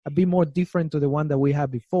probably a bit more different to the one that we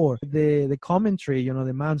had before. The commentary,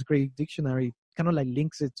 the Man's Greek Dictionary, kind of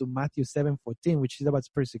links it to Matthew 7:14, which is about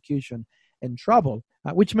persecution and trouble,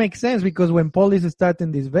 which makes sense because when Paul is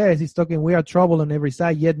starting this verse, he's talking, we are troubled on every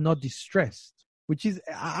side, yet not distressed. Which is,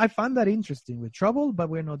 I find that interesting. We're troubled, but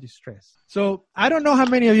we're not distressed. So I don't know how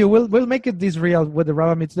many of you will make it this real with the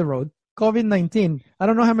rubber meets the road. COVID-19. I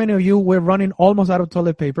don't know how many of you were running almost out of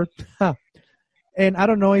toilet paper. And I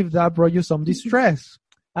don't know if that brought you some distress.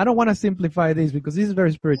 I don't want to simplify this because this is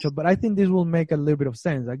very spiritual, but I think this will make a little bit of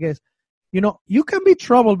sense. I guess, you can be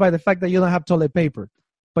troubled by the fact that you don't have toilet paper,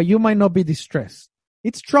 but you might not be distressed.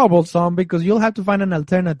 It's troublesome because you'll have to find an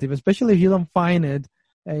alternative, especially if you don't find it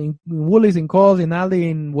in Woolies, in Coles, in Aldi,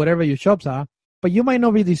 in whatever your shops are. But you might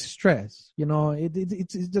not be distressed.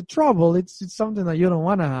 It's the trouble. It's something that you don't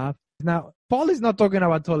want to have. Now, Paul is not talking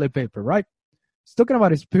about toilet paper, right? He's talking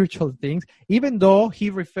about spiritual things, even though he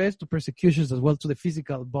refers to persecutions as well to the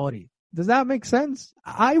physical body. Does that make sense?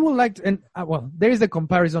 I would like to, and well, there is a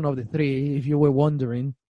comparison of the three, if you were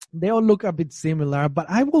wondering. They all look a bit similar, but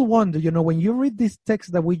I will wonder, when you read this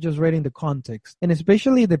text that we just read in the context, and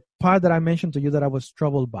especially the part that I mentioned to you that I was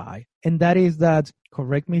troubled by, and that is that,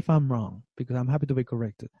 correct me if I'm wrong, because I'm happy to be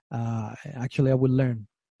corrected. Actually, I will learn.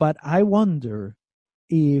 But I wonder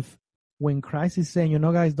if when Christ is saying,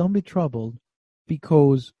 guys, don't be troubled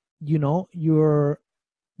because, your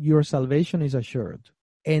salvation is assured.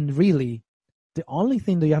 And really, the only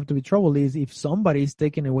thing that you have to be troubled is if somebody is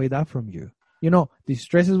taking away that from you.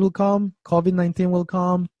 Distresses will come, COVID-19 will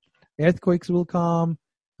come, earthquakes will come,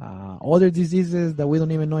 other diseases that we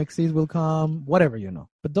don't even know exist will come, whatever,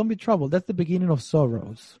 But don't be troubled. That's the beginning of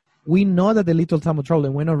sorrows. We know that the little time of trouble,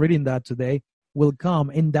 and we're not reading that today, will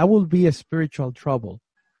come, and that will be a spiritual trouble.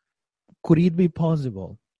 Could it be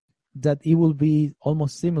possible that it will be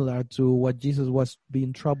almost similar to what Jesus was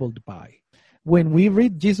being troubled by? When we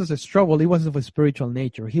read Jesus' trouble, it was of a spiritual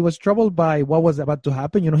nature. He was troubled by what was about to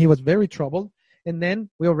happen. He was very troubled. And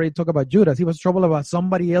then we already talked about Judas. He was troubled about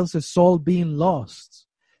somebody else's soul being lost.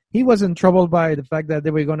 He wasn't troubled by the fact that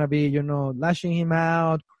they were going to be, lashing him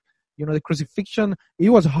out. The crucifixion,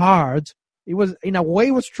 it was hard. It was, in a way,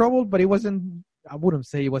 it was troubled, but it wasn't, I wouldn't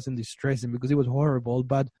say it wasn't distressing because it was horrible.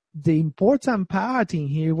 But the important part in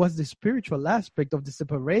here was the spiritual aspect of the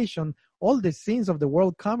separation, all the sins of the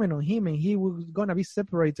world coming on him, and he was going to be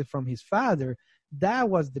separated from his Father. That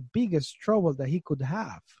was the biggest trouble that he could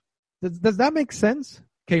have. Does that make sense?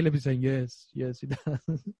 Caleb is saying, yes, it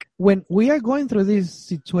does. When we are going through these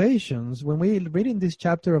situations, when we're reading this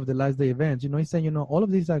chapter of the last day events, he's saying, all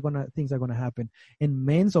of these things are going to happen. And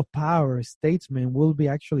men of power, statesmen will be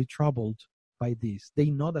actually troubled by this.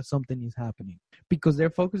 They know that something is happening because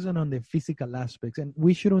they're focusing on the physical aspects, and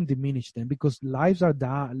we shouldn't diminish them because lives are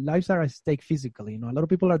at stake physically. A lot of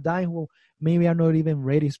people are dying who maybe are not even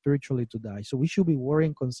ready spiritually to die. So we should be worried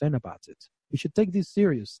and concerned about it. We should take this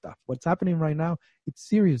serious stuff. What's happening right now, it's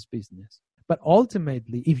serious business. But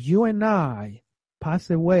ultimately, if you and I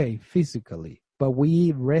pass away physically, but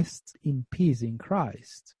we rest in peace in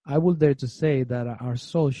Christ, I will dare to say that our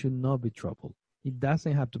soul should not be troubled. It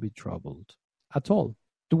doesn't have to be troubled at all.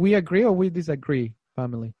 Do we agree or we disagree,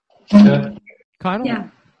 family? Yeah. Kind of? Yeah.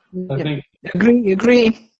 I think.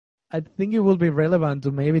 Agree. I think it will be relevant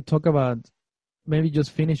to maybe talk about, maybe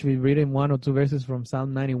just finish with reading one or two verses from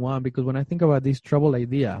Psalm 91, because when I think about this trouble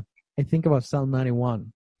idea, I think about Psalm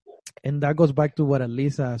 91. And that goes back to what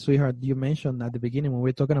Elisa, sweetheart, you mentioned at the beginning when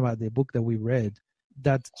we were talking about the book that we read,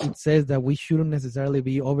 that it says that we shouldn't necessarily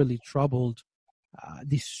be overly troubled,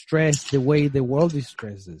 distressed the way the world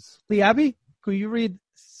distresses. Abby, could you read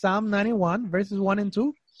Psalm 91, verses 1 and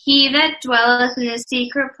 2? He that dwelleth in the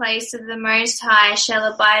secret place of the Most High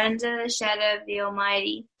shall abide under the shadow of the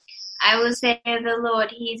Almighty. I will say of the Lord,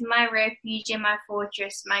 He is my refuge and my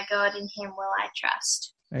fortress, my God, in Him will I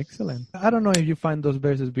trust. Excellent. I don't know if you find those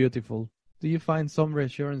verses beautiful. Do you find some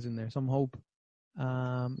reassurance in there, some hope?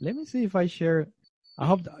 Let me see if I share. I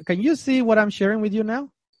hope. Can you see what I'm sharing with you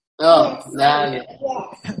now? Oh, now yeah.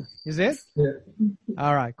 You see it? Yeah.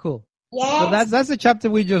 All right, cool. Yes. So that's the chapter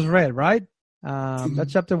we just read, right?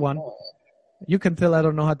 That's chapter 1. You can tell I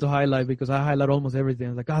don't know how to highlight because I highlight almost everything.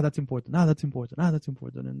 It's like, that's important. That's important. That's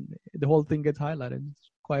important. And the whole thing gets highlighted.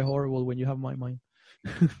 It's quite horrible when you have my mind.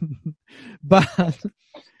 But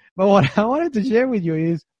what I wanted to share with you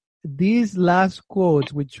is these last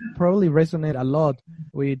quotes, which probably resonate a lot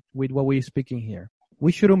with what we're speaking here.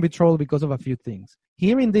 We shouldn't be troubled because of a few things.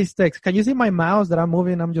 Here in this text, can you see my mouse that I'm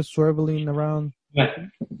moving? I'm just swiveling around.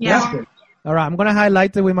 Yeah. All right, I'm going to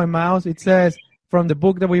highlight it with my mouse. It says, from the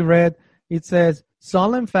book that we read, it says,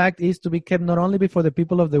 solemn fact is to be kept not only before the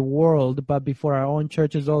people of the world, but before our own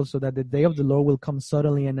churches also, that the day of the Lord will come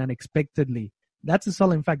suddenly and unexpectedly. That's a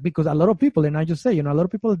solemn fact because a lot of people, and I just say, a lot of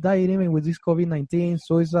people die even with this COVID-19,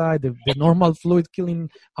 suicide, the normal fluid killing,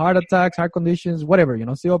 heart attacks, heart conditions, whatever,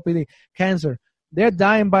 COPD, cancer. They're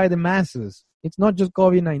dying by the masses. It's not just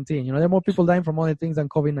COVID-19. There are more people dying from other things than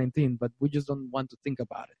COVID-19, but we just don't want to think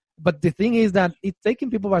about it. But the thing is that it's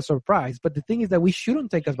taking people by surprise. But the thing is that we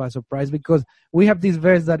shouldn't take us by surprise because we have this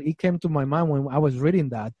verse that it came to my mind when I was reading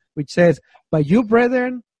that, which says, but you,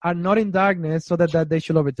 brethren, are not in darkness so that they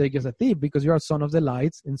should overtake you as a thief, because you are son of the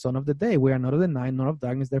lights and son of the day. We are not of the night, nor of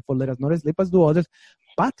darkness. Therefore, let us not sleep as do others,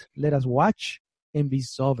 but let us watch and be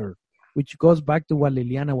sober. Which goes back to what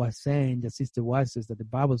Liliana was saying, that Sister Wise says, that the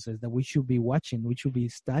Bible says that we should be watching, we should be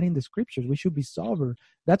studying the scriptures, we should be sober.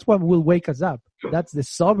 That's what will wake us up. That's the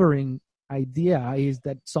sobering idea, is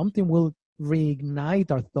that something will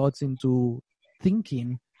reignite our thoughts into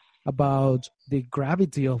thinking about the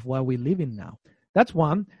gravity of what we live in now. That's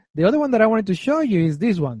one. The other one that I wanted to show you is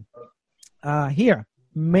this one. here,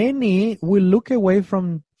 many will look away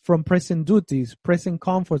from present duties, present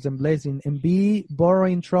comforts and blessing, and be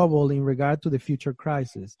borrowing trouble in regard to the future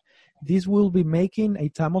crisis. This will be making a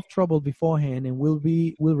time of trouble beforehand, and will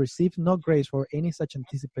receive no grace for any such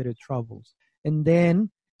anticipated troubles. And then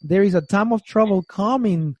there is a time of trouble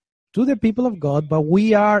coming to the people of God, but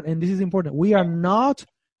we are, and this is important, we are not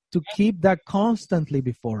to keep that constantly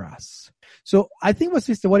before us. So I think what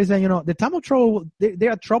Sister White is saying, the time of trouble,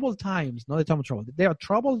 there are troubled times, not the time of trouble. There are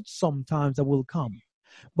troubled sometimes that will come.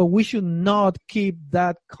 But we should not keep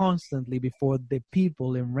that constantly before the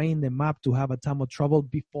people and rein them up to have a time of trouble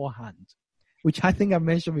beforehand, which I think I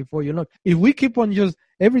mentioned before. If we keep on just,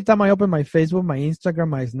 every time I open my Facebook, my Instagram,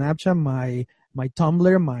 my Snapchat, my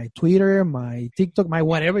Tumblr, my Twitter, my TikTok, my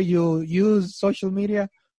whatever you use, social media,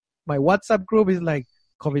 my WhatsApp group is like,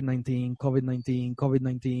 COVID-19, COVID-19,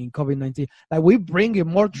 COVID-19, COVID-19. Like, we bring in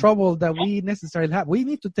more trouble than we necessarily have. We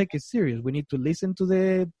need to take it serious. We need to listen to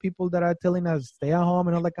the people that are telling us stay at home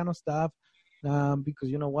and all that kind of stuff.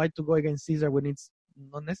 Because, why to go against Caesar when it's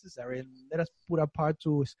not necessary? And let us put our part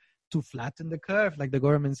to flatten the curve, like the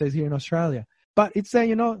government says here in Australia. But it's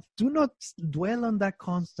saying, do not dwell on that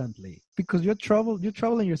constantly, because you're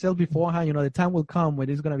troubling yourself beforehand. The time will come when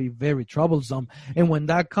it's going to be very troublesome. And when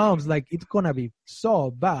that comes, like, it's going to be so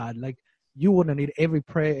bad. Like, you wouldn't need every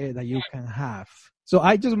prayer that you can have. So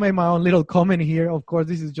I just made my own little comment here. Of course,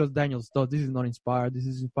 this is just Daniel's thought. This is not inspired. This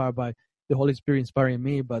is inspired by the Holy Spirit inspiring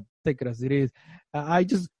me, but take it as it is.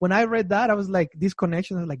 When I read that, I was like, this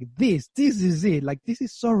connection is like, this is it. Like, this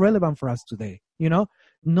is so relevant for us today,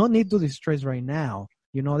 No need to distress right now.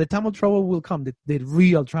 The time of trouble will come, the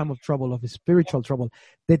real time of trouble, of the spiritual trouble.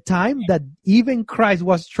 The time that even Christ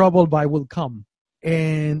was troubled by will come.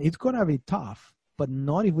 And it's going to be tough, but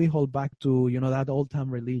not if we hold back to, that old time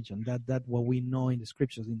religion, that what we know in the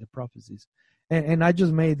scriptures, in the prophecies. And I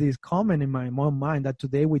just made this comment in my own mind that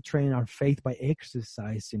today we train our faith by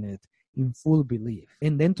exercising it in full belief.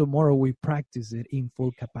 And then tomorrow we practice it in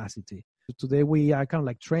full capacity. Today we are kind of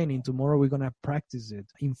like training. Tomorrow we're going to practice it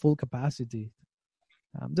in full capacity.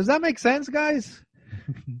 Does that make sense, guys?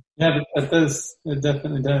 Yeah, it does. It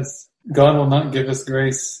definitely does. God will not give us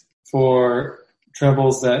grace for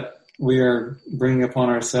troubles that we are bringing upon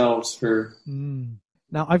ourselves for.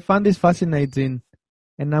 Now, I found this fascinating,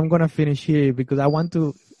 and I'm going to finish here because I want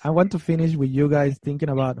to finish with you guys thinking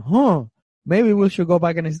about, maybe we should go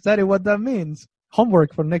back and study what that means.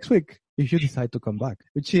 Homework for next week, if you decide to come back,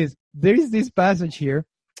 which is, there is this passage here.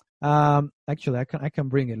 Actually, I can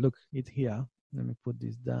bring it. Look, it's here. Let me put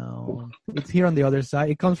this down. It's here on the other side.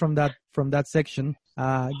 It comes from that section,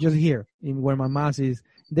 just here in where my mouse is.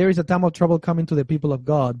 There is a time of trouble coming to the people of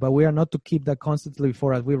God, but we are not to keep that constantly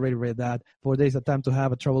before us. We already read that. For there is a time to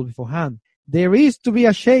have a trouble beforehand. There is to be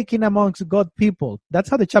a shaking amongst God's people. That's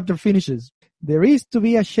how the chapter finishes. There is to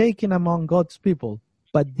be a shaking among God's people.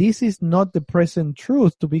 But this is not the present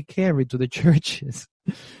truth to be carried to the churches.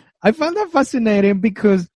 I found that fascinating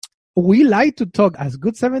because we like to talk, as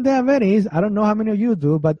good Seventh-day Adventists, I don't know how many of you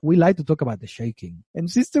do, but we like to talk about the shaking.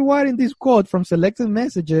 And Sister White, in this quote from Selected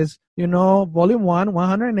Messages, Volume 1,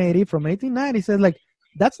 180 from 1890, says, like,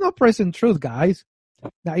 that's not present truth, guys.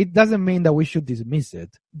 Now, it doesn't mean that we should dismiss it.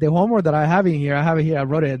 The homework that I have it here, I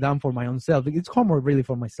wrote it down for my own self. It's homework really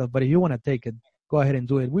for myself, but if you want to take it, go ahead and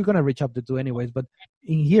do it. We're going to reach up to 2 anyways, but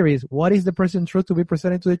in here is, what is the present truth to be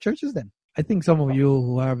presented to the churches then? I think some of you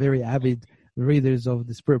who are very avid readers of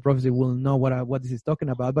the Spirit Prophecy will know what this is talking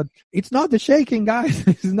about, but it's not the shaking, guys.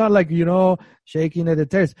 It's not like, shaking at the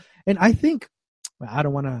tears. And I think, I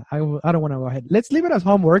don't want to go ahead. Let's leave it as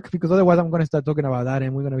homework, because otherwise I'm going to start talking about that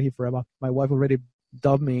and we're going to be here forever. My wife already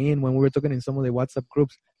dubbed me in when we were talking in some of the WhatsApp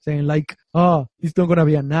groups saying like, it's not going to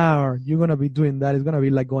be an hour. You're going to be doing that. It's going to be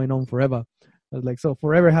like going on forever. I was like, so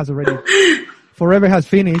forever has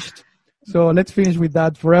finished. So let's finish with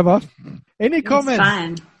that forever. Any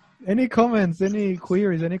comments? Any comments? Any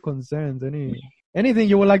queries? Any concerns? Anything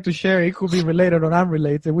you would like to share? It could be related or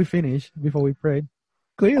unrelated. We finish before we pray.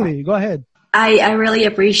 Clearly, go ahead. I really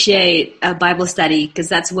appreciate a Bible study, because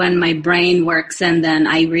that's when my brain works and then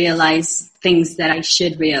I realize things that I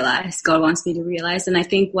should realize, God wants me to realize. And I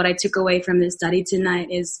think what I took away from this study tonight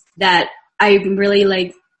is that I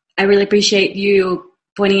really appreciate you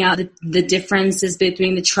pointing out the differences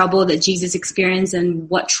between the trouble that Jesus experienced and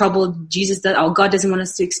what trouble God doesn't want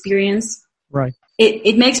us to experience. Right.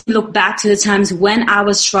 It makes me look back to the times when I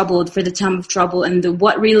was troubled, for the time of trouble, and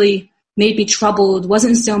what really made me troubled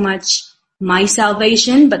wasn't so much my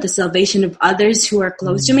salvation, but the salvation of others who are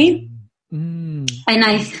close to me. And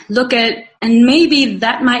I look at, and maybe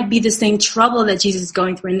that might be the same trouble that Jesus is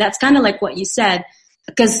going through. And that's kind of like what you said,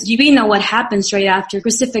 because we know what happens right after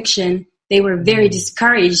crucifixion. they were very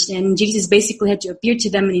discouraged, and Jesus basically had to appear to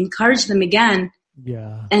them and encourage them again.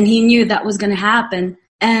 Yeah. And he knew that was going to happen.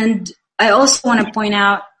 And I also want to point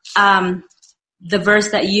out the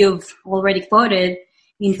verse that you've already quoted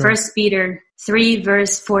in 1 Peter 3,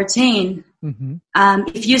 verse 14.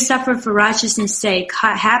 Mm-hmm. If you suffer for righteousness' sake,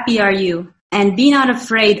 happy are you, and be not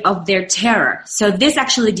afraid of their terror. So this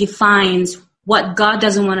actually defines what God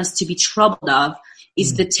doesn't want us to be troubled of,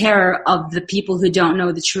 is the terror of the people who don't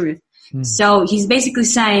know the truth. So he's basically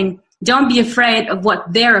saying, don't be afraid of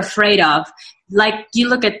what they're afraid of. Like you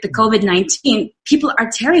look at the COVID-19, people are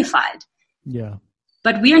terrified. Yeah.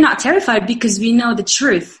 But we are not terrified because we know the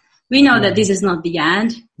truth. We know that this is not the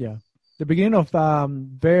end. Yeah. The beginning of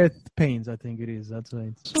birth pains, I think it is. That's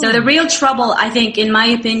right. So the real trouble, I think, in my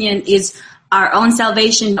opinion, is our own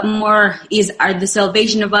salvation, but more is the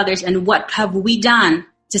salvation of others, and what have we done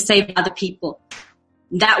to save other people.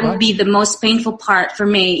 That would be the most painful part for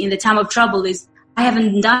me in the time of trouble, is I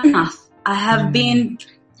haven't done enough.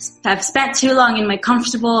 I've spent too long in my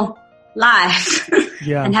comfortable life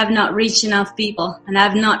and have not reached enough people, and I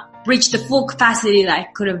have not reached the full capacity that I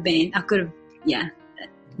could have been.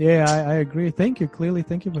 Yeah, I agree. Thank you. Clearly,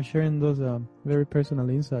 thank you for sharing those very personal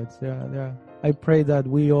insights. Yeah. I pray that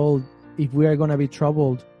we all, if we are going to be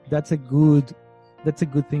troubled, that's a good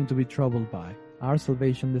thing to be troubled by. Our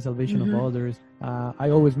salvation, the salvation of others. I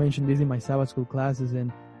always mention this in my Sabbath school classes,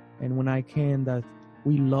 and when I can, that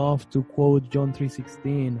we love to quote John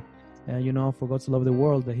 3:16. For God to love the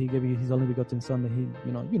world, that he gave his only begotten son, that he,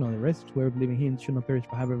 the rest, whoever believe in him should not perish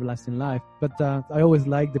but have everlasting life. But I always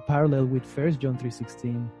like the parallel with 1 John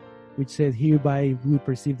 3:16, which says, hereby we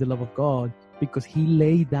perceive the love of God, because he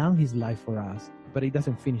laid down his life for us. But it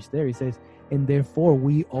doesn't finish there. It says, and therefore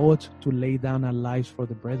we ought to lay down our lives for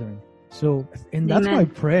the brethren. So, and that's my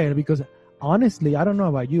prayer, because honestly, I don't know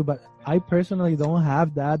about you, but I personally don't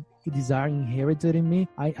have that desire inherited in me.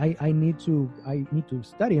 I need to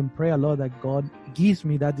study and pray a lot that God gives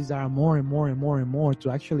me that desire more and more and more and more,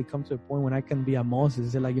 to actually come to a point when I can be a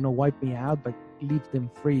Moses, say wipe me out but leave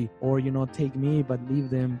them free, or take me but leave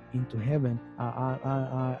them into heaven.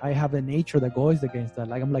 I have a nature that goes against that.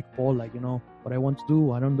 Like I'm like Paul, what I want to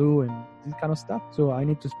do, I don't do, and this kind of stuff. So I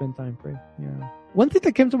need to spend time praying. Yeah. One thing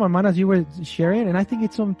that came to my mind as you were sharing, and I think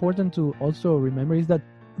it's so important to also remember, is that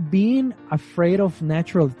being afraid of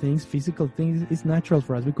natural things, physical things, is natural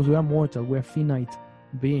for us because we are mortal, we are finite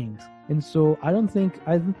beings. And so I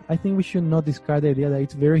think we should not discard the idea that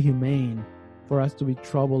it's very humane for us to be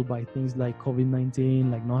troubled by things like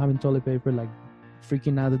COVID-19, like not having toilet paper, like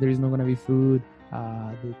freaking out that there is not going to be food,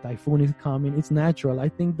 the typhoon is coming. It's natural. I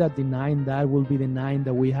think that denying that will be denying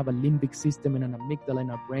that we have a limbic system and an amygdala in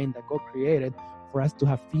our brain that God created for us to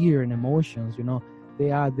have fear and emotions.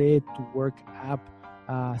 They are there to work up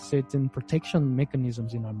certain protection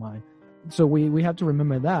mechanisms in our mind. So we have to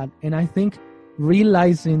remember that. And I think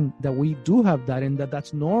realizing that we do have that and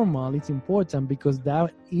that's normal, it's important, because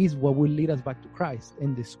that is what will lead us back to Christ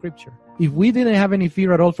in the scripture. If we didn't have any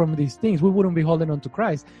fear at all from these things, we wouldn't be holding on to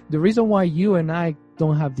Christ. The reason why you and I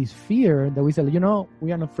don't have this fear that we say,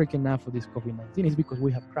 we are not freaking out for this COVID-19 is because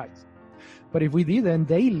we have Christ. But if we didn't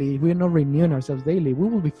daily, we're not renewing ourselves daily, we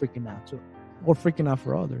will be freaking out too, or freaking out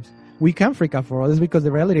for others. We can freak out for others because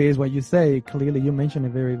the reality is what you say. Clearly, you mentioned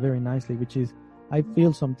it very, very nicely, which is, I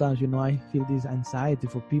feel sometimes, I feel this anxiety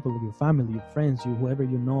for people, your family, your friends, whoever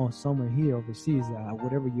somewhere here, overseas,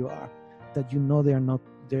 whatever you are, that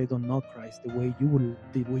they don't know Christ the way you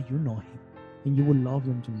know Him, and you will love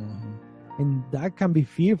them to know Him. And that can be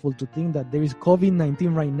fearful to think that there is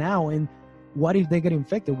COVID-19 right now, and what if they get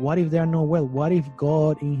infected? What if they are not well? What if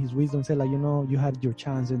God in His wisdom said, you had your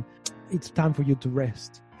chance and it's time for you to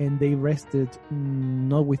rest? And they rested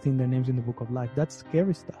not within their names in the book of life. That's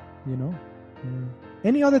scary stuff,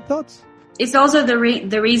 Any other thoughts? It's also the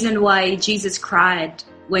reason why Jesus cried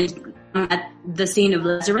when at the scene of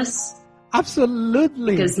Lazarus.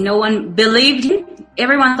 Absolutely. Because no one believed him.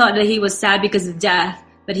 Everyone thought that he was sad because of death,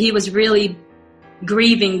 but he was really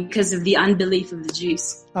grieving because of the unbelief of the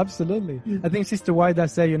Jews. Absolutely. I think Sister White that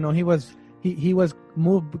said, he was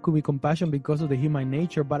moved with compassion because of the human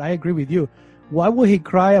nature, but I agree with you. Why would he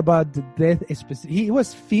cry about the death? He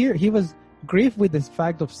was grieved with the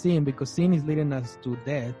fact of sin, because sin is leading us to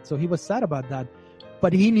death. So he was sad about that,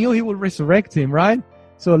 but he knew he would resurrect him, right?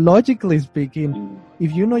 So logically speaking,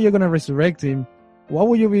 if you know you're going to resurrect him, why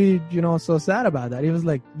would you be, so sad about that? He was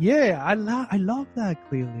like, yeah, I love that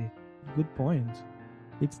clearly. Good point.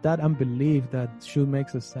 It's that unbelief that should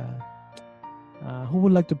make us sad. Who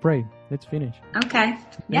would like to pray? Let's finish. Okay.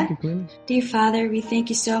 Thank you, clearly. Dear Father, we thank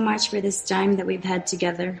you so much for this time that we've had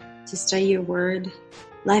together to study your word.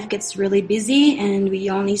 life gets really busy and we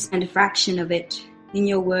only spend a fraction of it in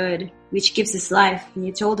your word, which gives us life. And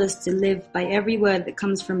you told us to live by every word that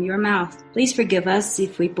comes from your mouth. Please forgive us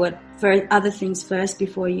if we put other things first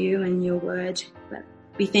before you and your word. But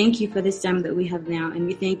we thank you for this time that we have now. And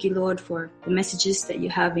we thank you, Lord, for the messages that you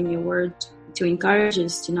have in your word to encourage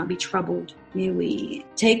us to not be troubled. May we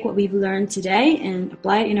take what we've learned today and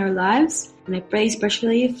apply it in our lives. And I pray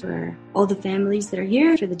especially for all the families that are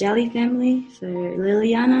here, for the Daly family, for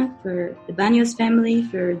Liliana, for the Banos family,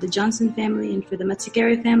 for the Johnson family, and for the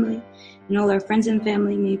Matsukere family, and all our friends and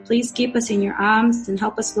family. May you please keep us in your arms and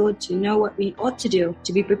help us, Lord, to know what we ought to do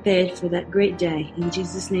to be prepared for that great day. In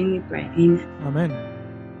Jesus' name we pray. Amen. Amen.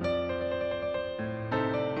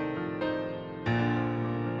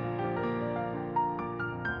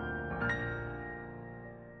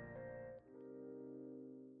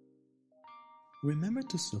 Remember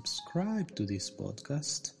to subscribe to this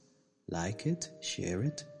podcast, like it, share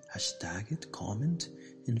it, hashtag it, comment,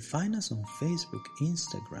 and find us on Facebook,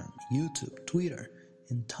 Instagram, YouTube, Twitter,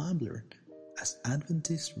 and Tumblr as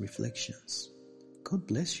Adventist Reflections. God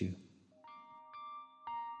bless you.